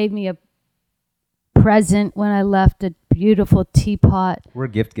they gave me a present when I left, a beautiful teapot. we're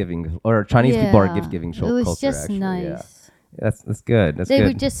gift giving, or Chinese people are gift giving It culture. was just actually, nice. Yeah. That's good. That's They good.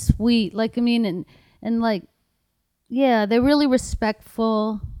 were just sweet. Like, I mean, and like, yeah, they're really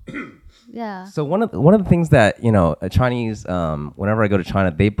respectful. Yeah. So one of the things that a Chinese, whenever I go to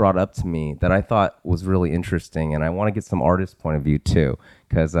China, they brought up to me that I thought was really interesting, and I want to get some artist point of view too,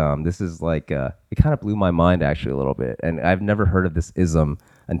 because this is like it kind of blew my mind actually a little bit, and I've never heard of this ism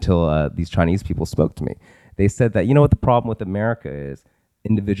until these Chinese people spoke to me. They said that what the problem with America is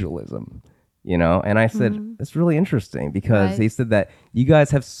individualism. And I said it's really interesting because Right. they said that you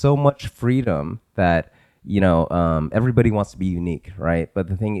guys have so much freedom that everybody wants to be unique, right? But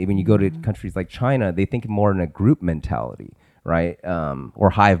the thing, when you go to countries like China, they think more in a group mentality, right? Or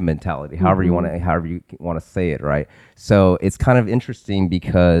hive mentality, however you want to say it, right? So it's kind of interesting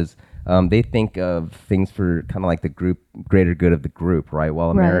because they think of things for kind of like the greater good of the group, right?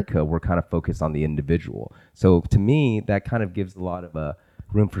 While Right. America, we're kind of focused on the individual. So to me, that kind of gives a lot of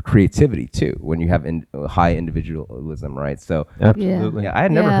room for creativity too when you have high individualism, right? So Absolutely. yeah, I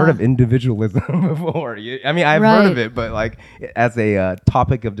had never Yeah. heard of individualism before. I mean, I've heard of Right. it, but like as a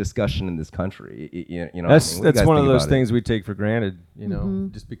topic of discussion in this country, what I mean? What do you That's guys one of think those about it? things we take for granted,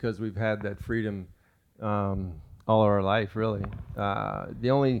 just because we've had that freedom all our life, really.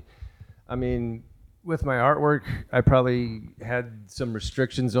 With my artwork, I probably had some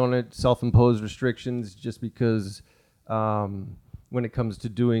restrictions on it, self-imposed restrictions, just because when it comes to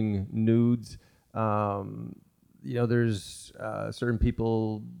doing nudes, there's certain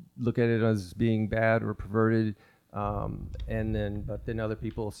people look at it as being bad or perverted, but then other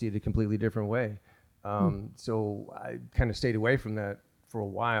people see it a completely different way. So I kind of stayed away from that for a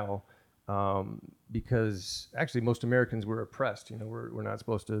while because actually most Americans were oppressed. We're not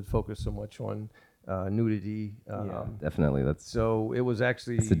supposed to focus so much on nudity. Definitely. So it was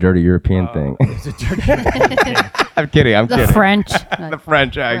actually It's a dirty European thing. It's a dirty I'm kidding. I'm The kidding. French. The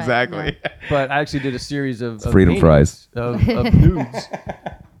French, Right, exactly. But I actually did a series of freedom paintings fries. of nudes.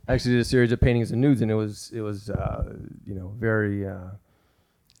 I actually did a series of paintings of nudes, and it was very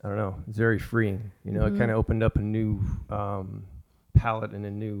I don't know, it's very freeing. It kind of opened up a new palette and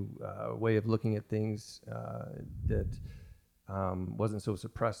a new way of looking at things that wasn't so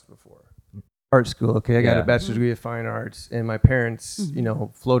suppressed before. Art school, okay, I got Yeah. a bachelor's degree of fine arts, and my parents,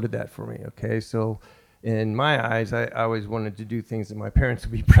 floated that for me, okay? So in my eyes, I always wanted to do things that my parents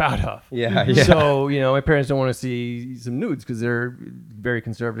would be proud of. Yeah, yeah. So, my parents don't want to see some nudes because they're very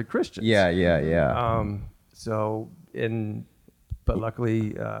conservative Christians. Yeah. But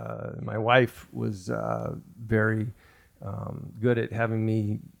luckily, my wife was very good at having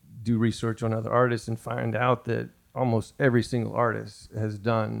me do research on other artists and find out that almost every single artist has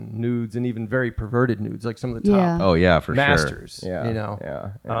done nudes and even very perverted nudes, like some of the top Yeah. Oh yeah, for masters. sure. Yeah.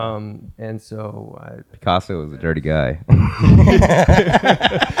 Yeah. And so Picasso was a dirty guy.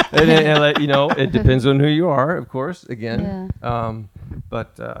 it depends on who you are, of course. Again,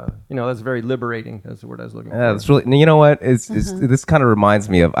 but that's very liberating. That's the word I was looking for. Yeah, that's really. You know what? It's this kind of reminds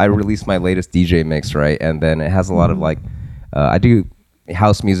me of I released my latest DJ mix, right? And then it has a lot of like, I do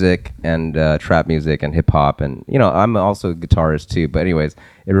house music and trap music and hip hop, and I'm also a guitarist too. But anyways,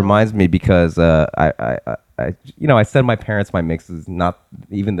 it reminds me because I send my parents my mixes, not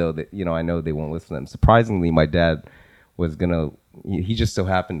even though I know they won't listen to them. Surprisingly, my dad was gonna. He just so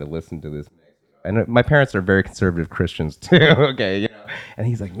happened to listen to this. And my parents are very conservative Christians too. Okay, and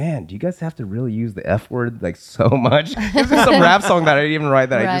he's like, "Man, do you guys have to really use the F word like so much?" This is some rap song that I didn't even write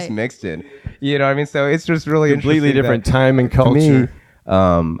that I just Right. mixed in. You know what I mean? So it's just really Completely interesting different that, time and to me, culture.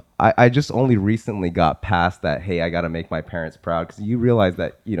 I just only recently got past that. Hey, I got to make my parents proud because you realize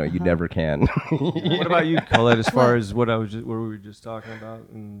that you never can. What about you, Colette? As far as what we were just talking about,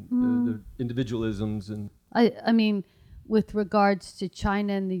 and the individualisms and I mean, with regards to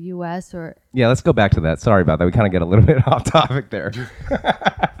China and the U.S. or Yeah, let's go back to that. Sorry about that. We kind of get a little bit off topic there.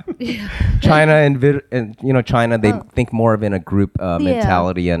 China and China, they think more of in a group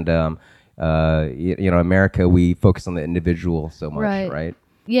mentality, and America, we focus on the individual so much, right?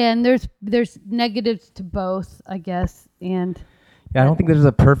 Yeah, and there's negatives to both, I guess, and Yeah, I don't think there's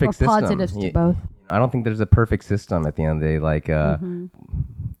a perfect or system. positives to both. I don't think there's a perfect system at the end of the day. Like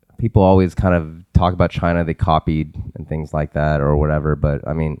people always kind of talk about China, they copied and things like that or whatever. But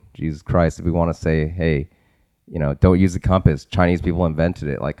I mean, Jesus Christ, if we want to say, hey, don't use the compass. Chinese people invented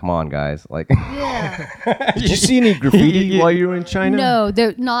it. Like, come on, guys. Like, Yeah. Did you see any graffiti while you were in China? No,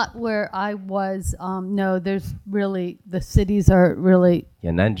 they're not where I was. No, there's really the cities are really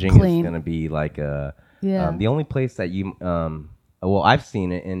yeah, Nanjing Clean. is gonna be like Yeah. the only place that you well, I've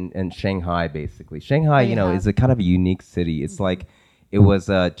seen it in Shanghai. Basically, Shanghai, you have? is a kind of a unique city. It's like it was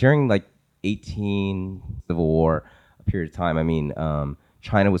during like 18 Civil War, a period of time. I mean,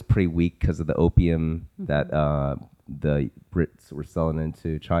 China was pretty weak because of the opium that the Brits were selling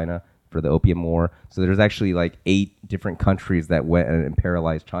into China for the Opium War. So there's actually like 8 different countries that went and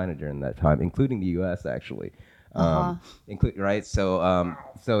imperialized China during that time, including the U.S. actually. Right.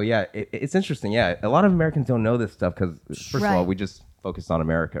 So yeah, it's interesting. Yeah, a lot of Americans don't know this stuff because first of all, Right. we just focus on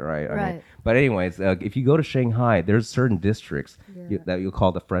America, right? I mean, Right. but anyways, if you go to Shanghai, there's certain districts Yeah. that you'll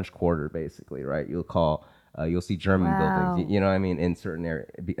call the French Quarter, basically, right? You'll see German Wow. buildings. You know what I mean? In certain areas,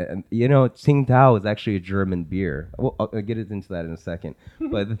 Tsingtao is actually a German beer. Well, I'll get into that in a second.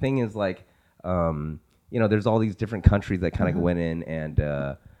 But the thing is, like, there's all these different countries that kind of went in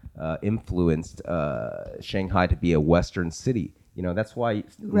and influenced Shanghai to be a Western city. That's why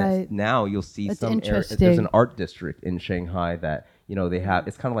Right. now you'll see That's some there's interesting. an art district in Shanghai that they have.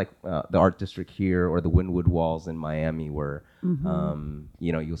 It's kind of like the art district here or the Wynwood Walls in Miami, where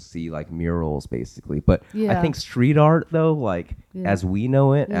you'll see like murals basically. But I Yeah. think street art though, like Yeah. as we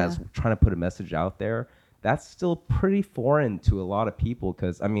know it, as Yeah. trying to put a message out there, that's still pretty foreign to a lot of people.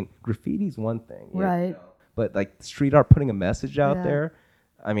 Because I mean, graffiti's one thing, Right. but like street art, putting a message out Yeah. there.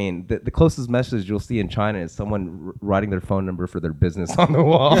 I mean, the closest message you'll see in China is someone writing their phone number for their business on the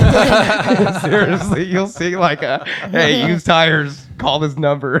wall. Seriously, you'll see like hey, use tires, call this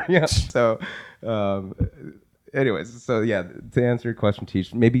number. Yeah. So, anyways, so yeah, to answer your question,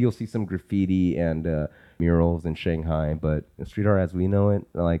 Teach, maybe you'll see some graffiti and murals in Shanghai, but street art as we know it,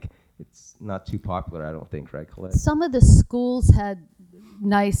 like it's not too popular, I don't think, right, Colette? Some of the schools had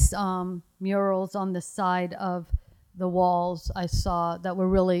nice murals on the side of the walls I saw that were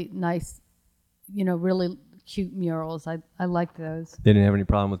really nice, really cute murals. I liked those. They didn't have any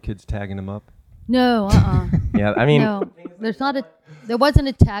problem with kids tagging them up. No, Yeah, I mean, no, there wasn't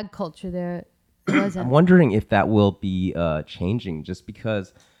a tag culture there. It I'm wasn't. wondering if that will be changing, just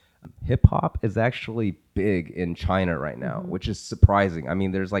because hip hop is actually big in China right now, which is surprising. I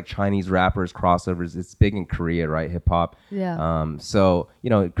mean, there's like Chinese rappers, crossovers. It's big in Korea, right? Hip hop. Yeah. So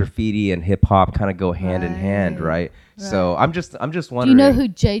graffiti and hip hop kind of go hand in hand, right? So I'm just Do you wondering. know who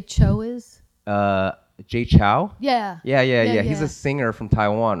Jay Cho is? Jay Chow? Yeah. Yeah. He's a singer from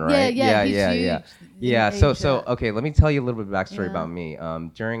Taiwan, right? yeah, he's yeah. huge Yeah. in So Asia. okay, let me tell you a little bit of backstory Yeah. about me.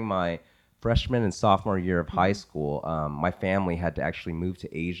 During my freshman and sophomore year of high school, my family had to actually move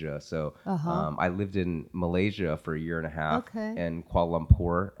to Asia. So I lived in Malaysia for a year and a half Okay. in Kuala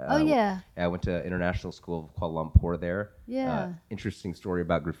Lumpur. Oh, yeah. I went to International School of Kuala Lumpur there. Yeah. Interesting story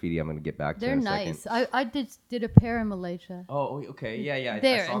about graffiti. I'm going to get back to They're in a nice. second. I did a pair in Malaysia. Oh, okay. Yeah. I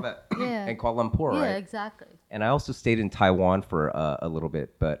There, saw that yeah. in Kuala Lumpur, Yeah, right? exactly. And I also stayed in Taiwan for a little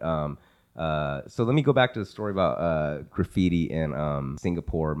bit. But so let me go back to the story about graffiti in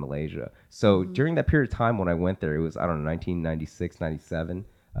Singapore, Malaysia. So during that period of time when I went there, it was, I don't know, 1996, 97,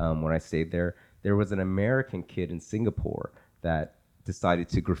 when I stayed there, there was an American kid in Singapore that decided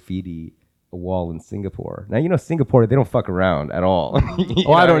to graffiti a wall in Singapore. Now, Singapore, they don't fuck around at all.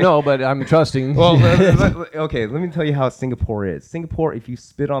 Oh, I don't know, but I'm trusting. Well, okay, let me tell you how Singapore is. Singapore, if you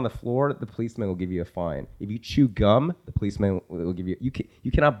spit on the floor, the policeman will give you a fine. If you chew gum, the policeman will give you.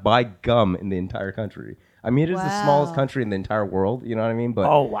 You cannot buy gum in the entire country. I mean, it is the smallest Wow. country in the entire world. You know what I mean? But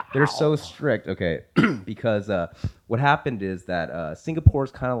Oh, wow. they're so strict. Okay, because what happened is that Singapore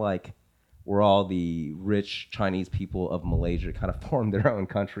is kind of like where all the rich Chinese people of Malaysia kind of formed their own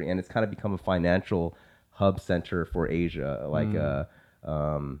country, and it's kind of become a financial hub center for Asia, like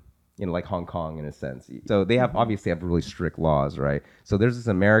like Hong Kong in a sense. So they obviously have really strict laws, right? So there's this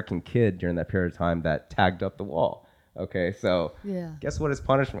American kid during that period of time that tagged up the wall. Okay, so Yeah. guess what his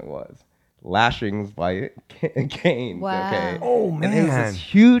punishment was? Lashings by canes. Wow. Okay. Oh, And it was man. this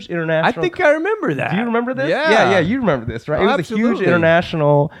huge I international. think I remember that. Do you remember this? Yeah. You remember this, right? Oh, It was a huge absolutely.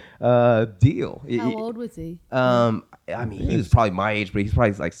 international deal. How old was he? I mean, he was probably my age, but he's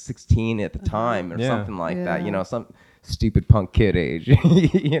probably like 16 at the time or Yeah. something like that. Yeah. Some stupid punk kid age.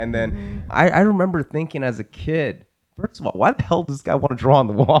 And then I remember thinking as a kid, first of all, why the hell does this guy want to draw on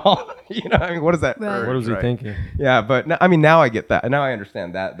the wall? I mean, what is that? Right. urge, What was he right? thinking? Yeah, but I mean, now I get that. Now I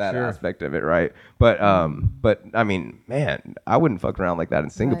understand that Sure. aspect of it, right? But I mean, man, I wouldn't fuck around like that in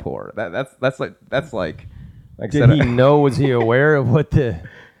Singapore. That's like I Did said, he know? Was he aware of what the?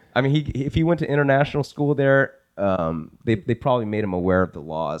 I mean, if he went to international school there, they probably made him aware of the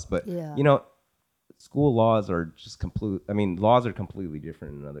laws. But Yeah. school laws are just complete. I mean, laws are completely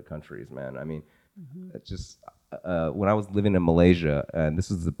different in other countries, man. I mean, it's just when I was living in Malaysia, and this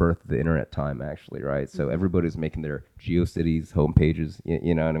was the birth of the internet time, actually, right? So everybody was making their GeoCities homepages.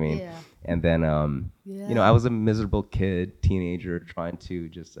 You know what I mean? Yeah. And then, Yeah. I was a miserable kid, teenager, trying to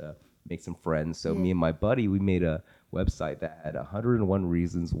just make some friends. So me and my buddy, we made a website that had 101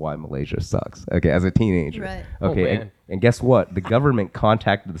 reasons why Malaysia sucks. Okay, as a teenager. Right. Okay, Oh, and, man. and guess what? The government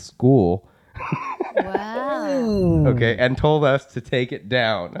contacted the school. Wow. Okay, and told us to take it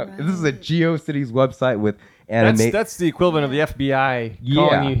down. Now, this is a GeoCities website with animate. That's the equivalent of the FBI Yeah.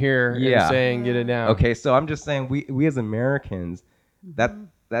 calling you here Yeah. and saying get it down. Okay, so I'm just saying we as Americans,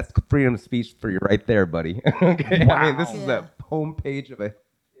 that's freedom of speech for you right there, buddy. Okay, I mean, this is Yeah. a homepage of a kid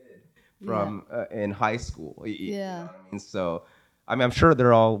from in high school. Yeah. know what I mean? So, I mean, I'm sure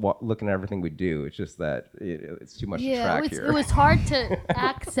they're all looking at everything we do. It's just that it's too much to Yeah, track it was, here. it was hard to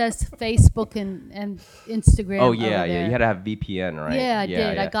access Facebook and Instagram. Oh over yeah, there. You had to have VPN, right? Yeah, I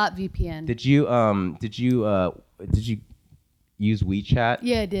did. yeah. I got VPN. Did you use WeChat?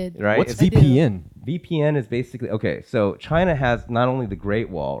 Yeah, I did. Right? What's It's- VPN? VPN is basically okay. So China has not only the Great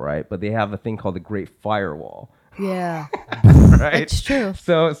Wall, right, but they have a thing called the Great Firewall, Yeah, right? it's true.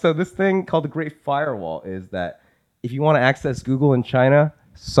 So this thing called the Great Firewall is that if you want to access Google in China,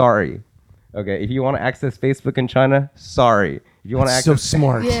 sorry. Okay, if you want to access Facebook in China, sorry. If you want to That's so access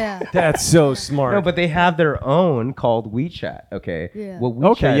smart. Yeah. That's so smart. No, but they have their own called WeChat. Okay. Yeah. What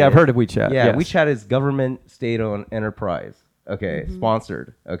WeChat Okay, yeah, I've is- heard of WeChat, Yeah, yes. WeChat is government state-owned enterprise. Okay, Mm-hmm.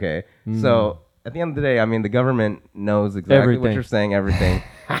 sponsored. Okay, so at the end of the day, I mean, the government knows exactly what Everything. you're saying. Everything.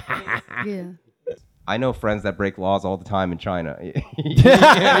 Yeah. I know friends that break laws all the time in China. You know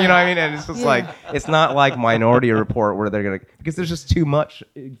what I mean? And it's just like it's not like Minority Report where they're gonna because there's just too much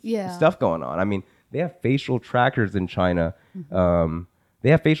Yeah. stuff going on. I mean, they have facial trackers in China. They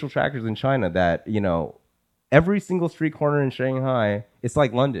have facial trackers in China that every single street corner in Shanghai. It's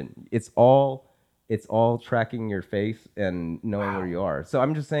like London. It's all tracking your face and knowing where you are. So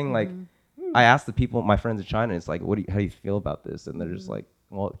I'm just saying, like, I asked the people, my friends in China, it's like, how do you feel about this? And they're just like,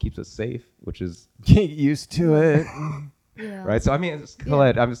 well, it keeps us safe, which is Get used to it. Yeah. Right. So I mean,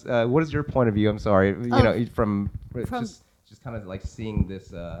 Colette, what is your point of view? I'm sorry. You Oh. know, from just kind of like seeing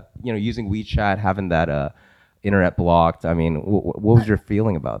this, using WeChat, having that internet blocked. I mean, what was your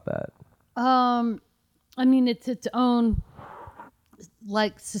feeling about that? I mean, it's its own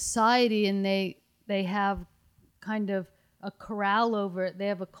like society, and they have kind of a corral over it. They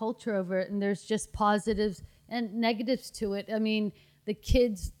have a culture over it, and there's just positives and negatives to it. I mean, the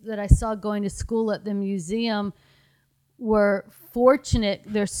kids that I saw going to school at the museum were fortunate.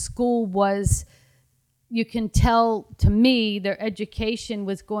 Their school was, you can tell to me, their education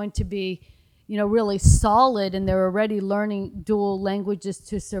was going to be, really solid, and they're already learning dual languages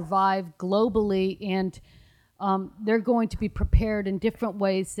to survive globally, and they're going to be prepared in different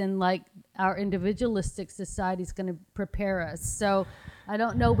ways than like our individualistic society is going to prepare us. So I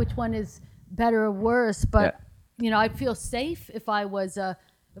don't know which one is better or worse, but I'd feel safe if I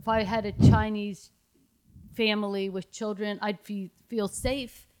had a Chinese family with children. I'd feel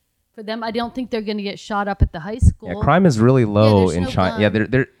safe for them. I don't think they're going to get shot up at the high school. Yeah, crime is really low there's in no China. gun.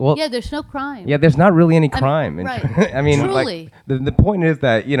 Yeah, There's no crime. yeah, there's not really any crime. right. I mean, Truly. like, the point is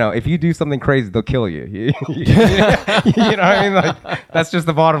that if you do something crazy, they'll kill you. You know what I mean? Like, that's just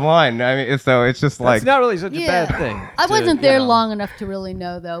the bottom line. I mean, so it's just like It's not really such a bad thing. I to, wasn't there you know. long enough to really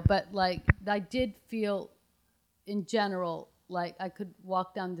know, though, but like I did feel in general like I could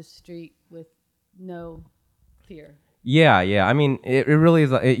walk down the street with no fear. Yeah. I mean, it really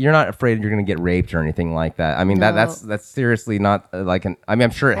is. You're not afraid you're going to get raped or anything like that. I mean, No. that's seriously not like an. I mean,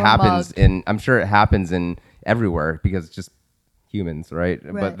 I'm sure it Or happens mugged. I'm sure it happens in everywhere because it's just humans, right?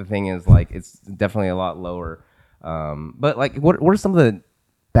 But Right. the thing is, like, it's definitely a lot lower. But like, what are some of the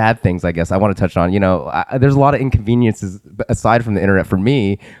bad things? I guess I want to touch on. There's a lot of inconveniences aside from the internet for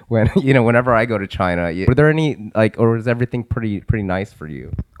me when whenever I go to China. Were there any or was everything pretty nice for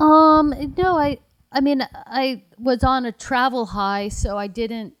you? No, I mean, I was on a travel high, so I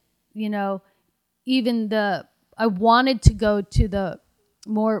didn't, I wanted to go to the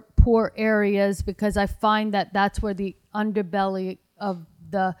more poor areas because I find that that's where the underbelly of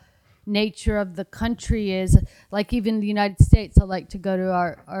the nature of the country is. Like even the United States, I like to go to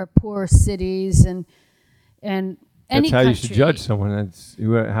our poor cities and any That's how country. you should judge someone. That's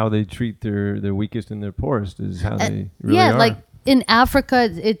how they treat their weakest and their poorest is how they really yeah, are. like in Africa,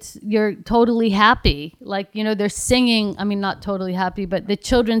 you're totally happy. Like, they're singing. I mean, not totally happy, but the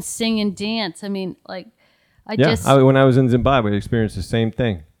children sing and dance. I mean, like, when I was in Zimbabwe, I experienced the same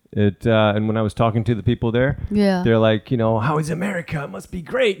thing. And when I was talking to the people there, they're like, how is America? It must be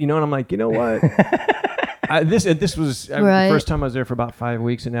great, and I'm like, you know what? This was the first time I was there for about 5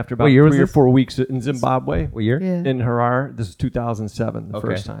 weeks, and after about 3 or 4 weeks in Zimbabwe, What year? Yeah. in Harar, this is 2007, the Okay.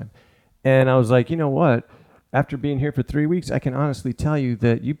 first time, and I was like, you know what? After being here for 3 weeks, I can honestly tell you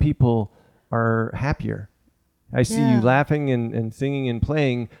that you people are happier. I see Yeah. you laughing and singing and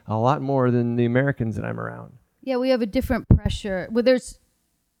playing a lot more than the Americans that I'm around. Yeah, we have a different pressure. Well,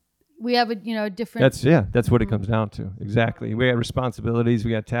 we have a different. That's what it comes down to. Exactly. We got responsibilities,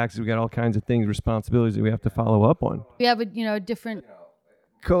 we got taxes, we got all kinds of things, responsibilities that we have to follow up on. We have a different.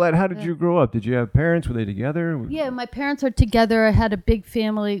 Colette, how did you grow up? Did you have parents? Were they together? Yeah, my parents are together. I had a big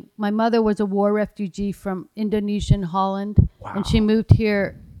family. My mother was a war refugee from Indonesia and Holland, and she moved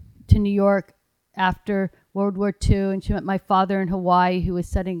here to New York after World War II, and she met my father in Hawaii, who was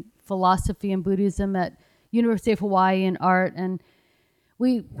studying philosophy and Buddhism at University of Hawaii in art, and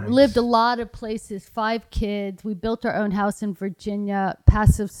we lived a lot of places, 5 kids. We built our own house in Virginia,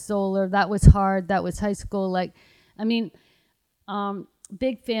 passive solar. That was hard. That was high school.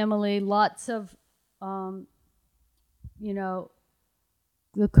 Big family, lots of, the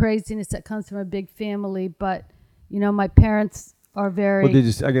craziness that comes from a big family. But, my parents are very. Well,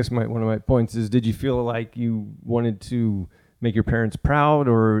 I guess one of my points is, did you feel like you wanted to make your parents proud,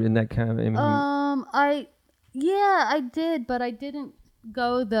 or in that kind of? I did, but I didn't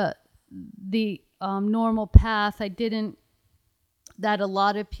go the normal path. I didn't that a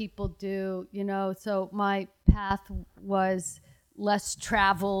lot of people do. So my path was less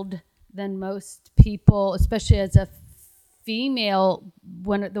traveled than most people, especially as a female,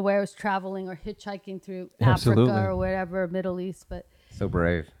 the way I was traveling or hitchhiking through Absolutely. Africa or whatever, Middle East. But So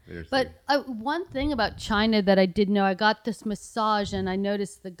brave. But one thing about China that I did know, I got this massage and I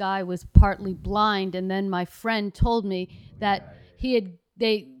noticed the guy was partly blind, and then my friend told me that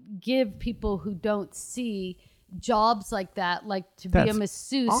they give people who don't see jobs like that, like to be a That's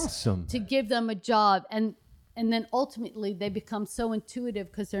masseuse, awesome. to give them a job, and then ultimately they become so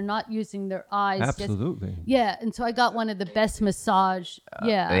intuitive because they're not using their eyes. Absolutely. And so I got one of the best massage.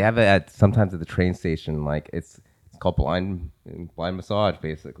 They have it sometimes at the train station. Like it's called blind massage,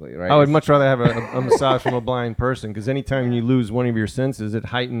 basically, right? I would much rather have a massage from a blind person, because anytime you lose one of your senses, it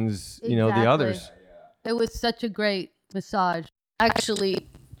heightens, the Exactly. others. It was such a great massage. Actually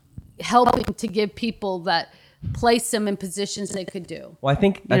helping to give people that place them in positions they could do. Well, I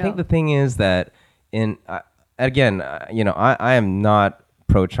think know. the thing is that I am not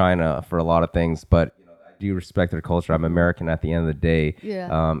pro China for a lot of things, but I do respect their culture. I'm American at the end of the day.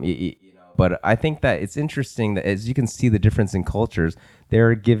 Yeah. But I think that it's interesting that as you can see the difference in cultures,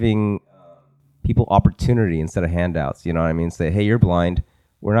 they're giving people opportunity instead of handouts. You know what I mean? Say, hey, you're blind.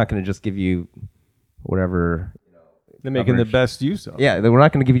 We're not going to just give you whatever. They're making the Coverage. best use of it. Yeah, we're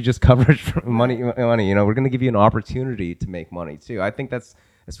not going to give you just coverage for money. We're going to give you an opportunity to make money too. I think that's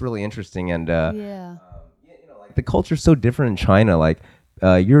really interesting, and Yeah. like the culture's so different in China. Like,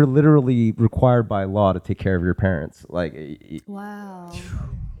 you're literally required by law to take care of your parents. Like, Wow.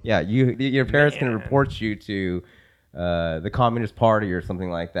 yeah, your parents can report you to the Communist Party or something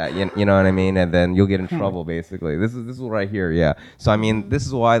like that. You know what I mean? And then you'll get in trouble. Basically, this is right here. Yeah. So I mean, this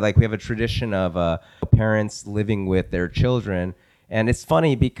is why like we have a tradition of parents living with their children, and it's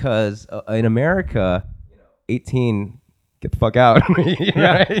funny because in America, 18. Get the fuck out. Right?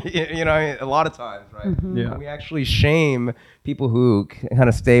 I mean, a lot of times, right? Yeah. We actually shame people who kind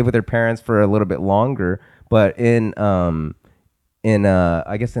of stay with their parents for a little bit longer. But in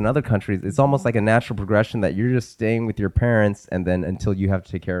I guess in other countries, it's almost like a natural progression that you're just staying with your parents and then until you have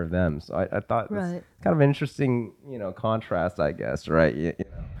to take care of them. So I thought Right. it's kind of an interesting, contrast, I guess, right?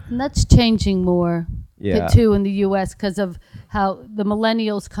 And that's changing more Yeah. too in the U.S. because of how the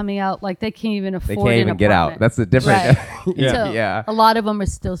millennials coming out, like they can't even afford They can't an even get out. apartment. That's the difference. Right. Yeah. So Yeah. a lot of them are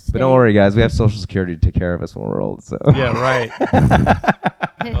still staying. But don't worry, guys. We have Social Security to take care of us when we're old. So. Yeah, right.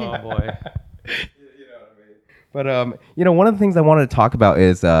 Oh, boy. But one of the things I wanted to talk about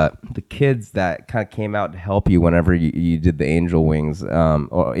is the kids that kind of came out to help you whenever you did the Angel Wings,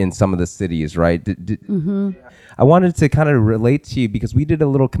 or in some of the cities, right? I wanted to kind of relate to you because we did a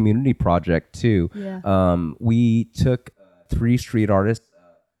little community project too. Yeah. We took 3 street artists.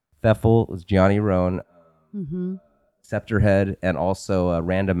 Theffel was Gianni Roan, Scepterhead, and also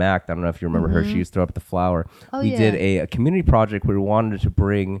Random Act. I don't know if you remember her. She used to throw up the flower. Oh, We yeah. did a community project where we wanted to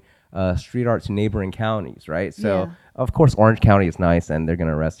bring street art to neighboring counties, right? So, Yeah. of course, Orange County is nice, and they're going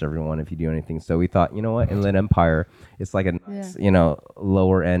to arrest everyone if you do anything. So we thought, you know what, Inland Empire, it's like a nice,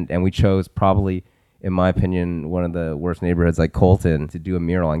 lower end, and we chose probably, in my opinion, one of the worst neighborhoods like Colton to do a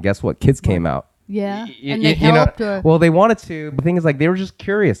mural. And guess what? Kids came out. Yeah. Y- And y- they you know, helped or well, they wanted to. The thing is, like, they were just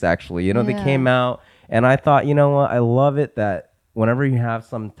curious, actually. They Yeah. came out, and I thought, you know what? I love it that whenever you have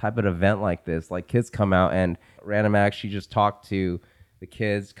some type of event like this, like kids come out, and Random Act, she just talked to the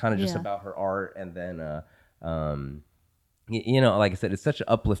kids, kind of just Yeah. about her art, and then, like I said, it's such an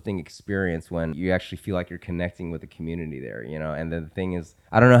uplifting experience when you actually feel like you're connecting with the community there, And then the thing is,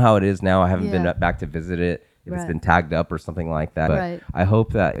 I don't know how it is now. I haven't been Yeah. back to visit it. If it's Right. been tagged up or something like that. But Right. I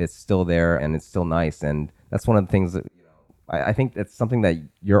hope that it's still there and it's still nice. And that's one of the things that, I think that's something that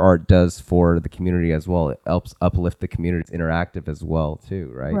your art does for the community as well. It helps uplift the community. It's interactive as well, too,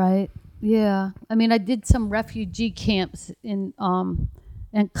 right? Right. Yeah. I mean, I did some refugee camps in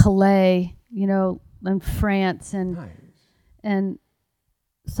Calais, in France, and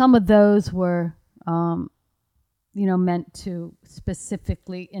some of those were, meant to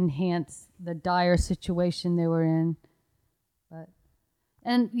specifically enhance the dire situation they were in.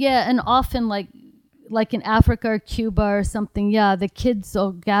 And often like in Africa or Cuba or something, the kids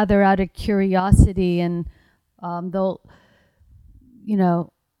will gather out of curiosity and they'll,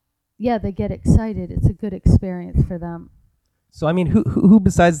 they get excited. It's a good experience for them. So, I mean, who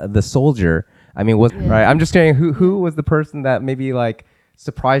besides the soldier, right? I'm just kidding. Who was the person that maybe like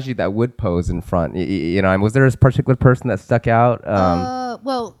surprised you that would pose in front? Was there a particular person that stuck out?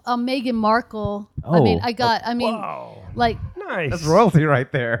 Meghan Markle. Wow. Like, Nice. That's royalty right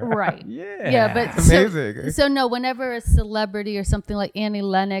there. right. Yeah. Yeah, but That's amazing. So no, whenever a celebrity or something like Annie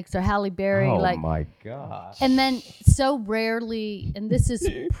Lennox or Halle Berry, Oh like, my gosh. and then so rarely, and this is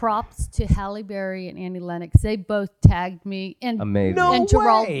props to Halle Berry and Annie Lennox. They both tagged me and Amazing. and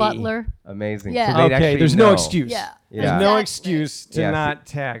Gerald way. Butler. Amazing. Yeah. So they'd Okay, actually there's no know. excuse. Yeah. Yeah. There's no Exactly. excuse to Yeah, so- not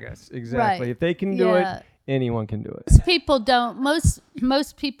tag us. Exactly. Right. If they can do Yeah. it, anyone can do it. Most people don't.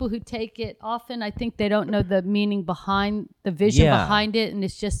 Most people who take it often, I think they don't know the meaning behind the vision Yeah. behind it, and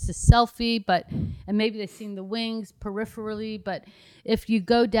it's just a selfie. And maybe they've seen the wings peripherally. But if you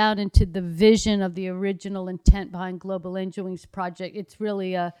go down into the vision of the original intent behind Global Angel Wings Project, it's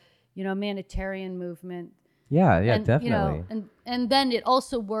really a humanitarian movement. Yeah, and, definitely. And then it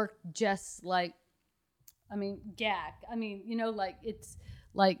also worked just like, GAC. Like it's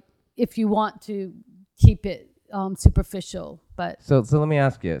like if you want to keep it superficial, but So let me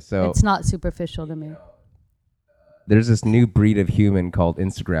ask you. So it's not superficial to me. there's this new breed of human called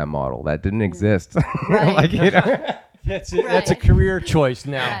Instagram model that didn't exist. Right. Like, you know, That's it. That's a career choice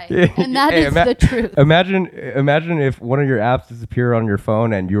now. Right. And that Hey, is the truth. Imagine if one of your apps disappeared on your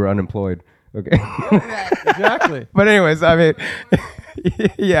phone and you were unemployed. Okay. Right. Exactly. But anyways, I mean,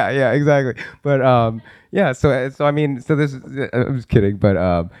 yeah, exactly. But yeah. So I mean, so this. I'm just kidding. But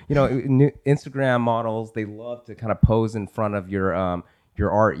you know, new Instagram models, they love to kind of pose in front of your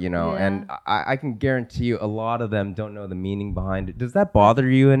art, you know, Yeah. and I can guarantee you a lot of them don't know the meaning behind it. Does that bother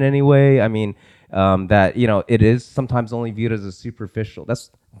you in any way? I mean, that, you know, it is sometimes only viewed as a superficial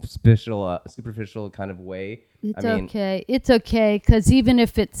kind of way. It's I mean, okay. It's okay, because even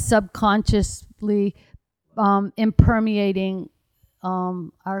if it's subconsciously impermeating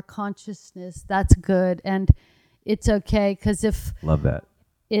our consciousness, that's good. And it's okay, because if love that.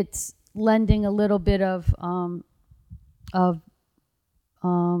 it's lending a little bit of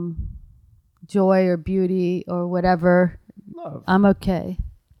joy or beauty or whatever, Love. I'm okay.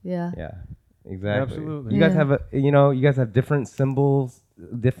 Yeah. Yeah, exactly. Absolutely. You guys Yeah. have you guys have different symbols,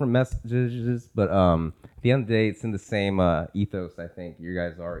 different messages, but at the end of the day, it's in the same ethos. I think you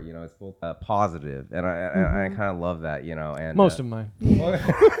guys are, you know, it's both positive, and I kind of love that, you know. And Most of mine.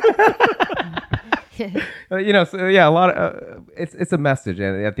 you know, so yeah, a lot of it's a message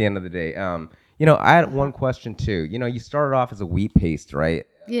at the end of the day. You know, I had one question too. You know, you started off as a wheat paste, right?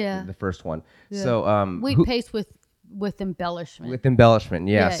 Yeah. The first one. Yeah. So Wheat who- paste with embellishment. with embellishment,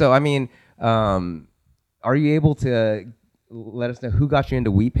 yeah. Yeah. So I mean, are you able to let us know who got you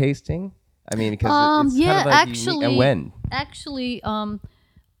into wheat pasting? I mean, because it's yeah, kind of like actually, unique. And when? Actually,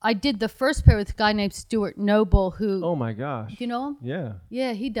 I did the first pair with a guy named Stuart Noble, who, Oh my gosh. you know him? Yeah.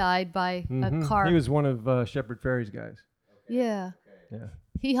 Yeah, he died by a Mhm. car. He was one of Shepard Fairey's guys. Yeah. Yeah.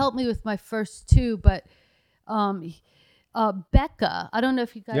 He helped me with my first two, but Becca, I don't know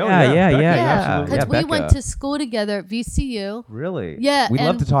if you guys Oh, Yeah, Becca, absolutely. because Yeah, we went Becca. to school together at VCU. Really? Yeah, We'd love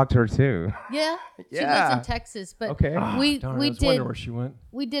and- to talk to her too. Yeah, she lives Yeah. in Texas, but Okay. we Darn it, I we was wondering did where she went.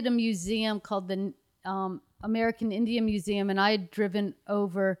 we did a museum called the American Indian Museum, and I had driven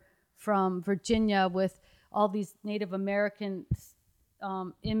over from Virginia with all these Native American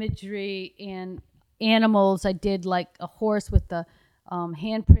imagery and animals. I did like a horse with the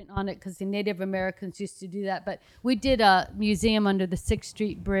handprint on it, because the Native Americans used to do that. But we did a museum under the 6th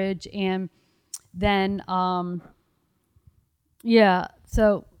Street Bridge, and then yeah,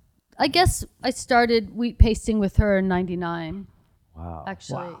 so I guess I started wheat pasting with her in '99, Wow.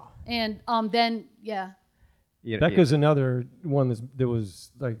 actually, and then yeah, Becca's another one that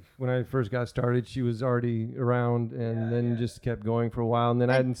was like when I first got started, she was already around and then just kept going for a while. And then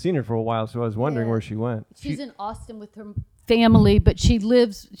I hadn't seen her for a while, so I was wondering Yeah. where she went. she's in Austin with her family, but she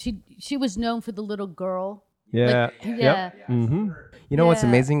was known for the little girl. Yeah. Yeah. Mm-hmm. You know what's Yeah.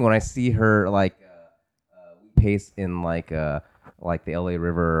 amazing when I see her like paste in like the LA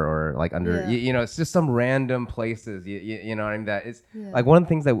River or like under Yeah. you know, it's just some random places. You know what I mean? That is Yeah. like one of the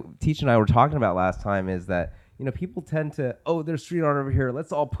things that Teach and I were talking about last time is that, you know, people tend to, oh, there's street art over here,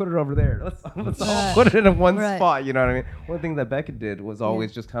 let's all put it over there. Let's all Right. put it in one Right. spot. You know what I mean? One thing that Becca did was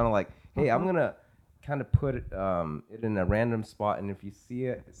always just kind of like, hey, I'm gonna kind of put it in a random spot, and if you see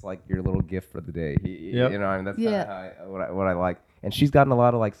it, it's like your little gift for the day. Yep. You know, I mean, that's Yeah. kinda what I like. And she's gotten a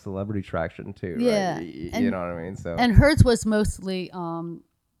lot of like celebrity traction too. Yeah. Right? You And- know what I mean? So And hers was mostly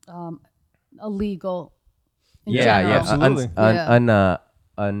illegal. In yeah, general. Absolutely.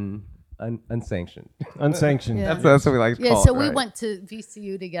 unsanctioned. Unsanctioned. Yeah. That's what we like to Yeah, call so it. we right? went to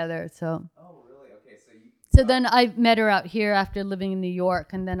VCU together. So Oh, really? Okay, so you. so then I met her out here after living in New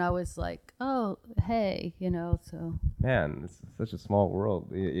York, and then I was like, oh, hey, you know, so Man, it's such a small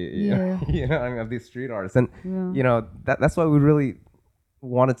world. Yeah. You know, I mean, of these street artists, and Yeah. you know that's why we really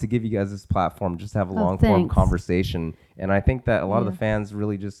wanted to give you guys this platform, just to have a long form thanks. conversation. And I think that a lot of Yeah. the fans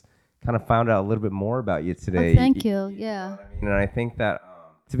really just kind of found out a little bit more about you today. oh, thank you. Yeah. And I think that,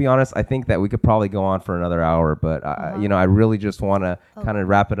 to be honest, I think that we could probably go on for another hour, but Uh-huh. you know, I really just want to Oh. kind of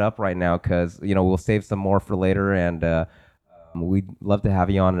wrap it up right now, because you know we'll save some more for later, and we'd love to have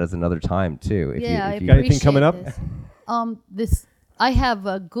you on as another time too. If Yeah, I you, Got anything coming appreciate up? this I have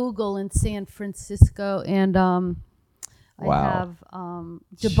a Google in San Francisco, and Wow. I have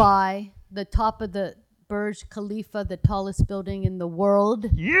Dubai, the top of the Burj Khalifa, the tallest building in the world.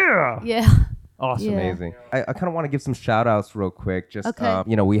 Yeah. Yeah. Awesome. Yeah. Amazing. I kind of want to give some shout outs real quick. Just, Okay,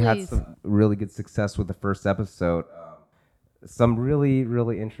 you know, we had please. some really good success with the first episode. Some really,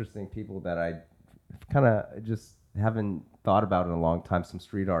 really interesting people that I kind of just haven't thought about in a long time. Some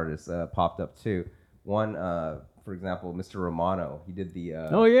street artists popped up too. One, for example, Mr. Romano. He did the.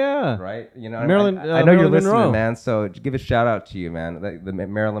 Oh yeah. Right. You know. Marilyn- I know you're Marilyn listening, Monroe. man. So give a shout out to you, man. The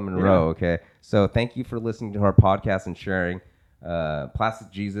Marilyn Monroe. Okay. So thank you for listening to our podcast and sharing. Plastic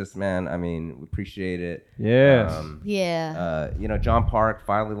Jesus, man. I mean, we appreciate it. Yes. You know, John Park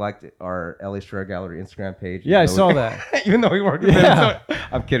finally liked our LA Street Art Gallery Instagram page. Yeah, I even though saw we- that. even though we worked with Yeah. him. So,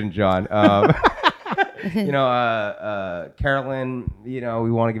 I'm kidding, John. You know, Carolyn, you know, we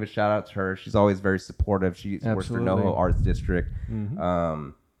want to give a shout out to her. She's always very supportive. She works for Absolutely. NoHo Arts District. Mm-hmm.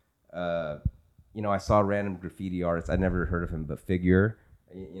 You know, I saw a random graffiti artist. I never heard of him, but Figure.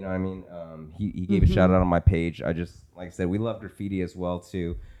 You know what I mean? He gave a shout out on my page. I just, like I said, we love graffiti as well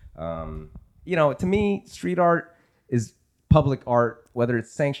too. You know, to me, street art is public art, whether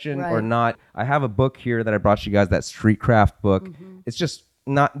it's sanctioned or Right. not. I have a book here that I brought you guys, that street craft book. It's just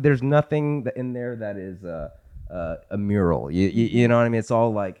not, there's nothing in there that is a mural. You know what I mean? It's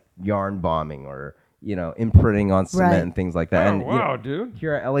all like yarn bombing or, you know, imprinting on cement Right. and things like that. Oh, And you know, wow, dude.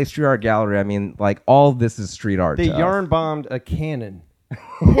 here at LA Street Art Gallery, I mean, like all this is street art. They to us. yarn bombed a cannon.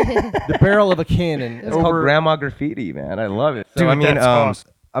 The barrel of a cannon. It's called Grandma Graffiti, man. I love it. So, Dude, I mean, that's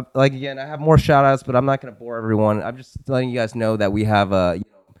awesome. like again, I have more shout outs, but I'm not going to bore everyone. I'm just letting you guys know that we have you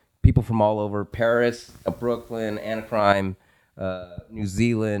know, people from all over Paris, Brooklyn, Anaheim, New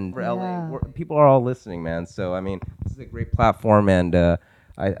Zealand, LA. Yeah. People are all listening, man. So, I mean, this is a great platform, and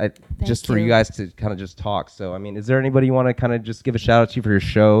I just for you you. guys to kind of just talk. So, I mean, is there anybody you want to kind of just give a shout out to for your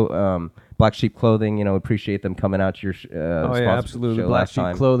show? Black Sheep Clothing, you know, appreciate them coming out to your Oh yeah, sponsored absolutely. show Black last Sheep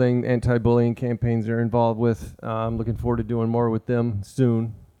time. Clothing, anti-bullying campaigns they're involved with. I'm looking forward to doing more with them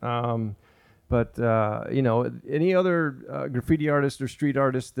soon. But you know, any other graffiti artists or street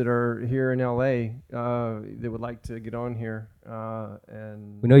artists that are here in LA that would like to get on here,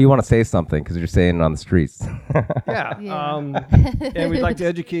 and We know you want to say something because you're saying it on the streets. yeah, Yeah. and we'd like to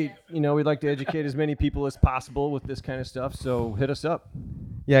educate. You know, we'd like to educate as many people as possible with this kind of stuff. So hit us up.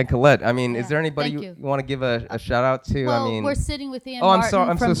 Yeah, and Colette, I mean, is Yeah, there anybody thank you you. want to give a shout out to? Well, I mean, we're sitting with Ann oh, I'm Martin sorry.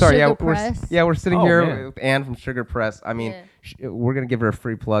 I'm from so sorry. Sugar Yeah, Press. we're sitting Oh, here man. with Ann from Sugar Press. I mean, Yeah. we're gonna give her a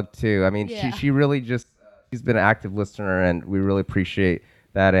free plug too. I mean, Yeah. she really just she's been an active listener, and we really appreciate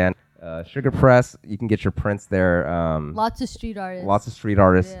that. And Sugar Press, you can get your prints there. Lots of street artists. Lots of street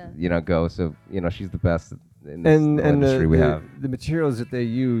artists, Yeah. you know, go. So you know, she's the best in this And industry we have. the materials that they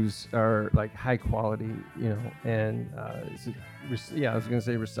use are like high quality, you know, and I was gonna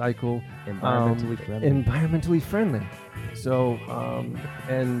say recycle, Environmentally friendly. environmentally friendly. So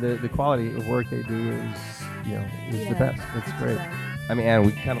and the quality of work they do is, you know, is the Yeah, best. It's great. I mean, Ann,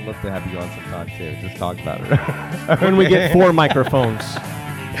 we kind of love to have you on sometime too. Just talk about it. When we get 4 microphones,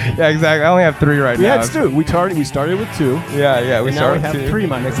 Yeah, exactly. I only have 3 right we now. had 2. We started with 2. Yeah, yeah. We And now started we have with 2. 3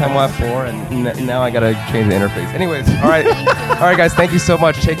 Next time we'll have microphones. 4, and now I gotta change the interface. Anyways, all right, all right, guys. Thank you so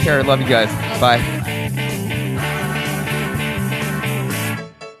much. Take care. Love you guys. Bye.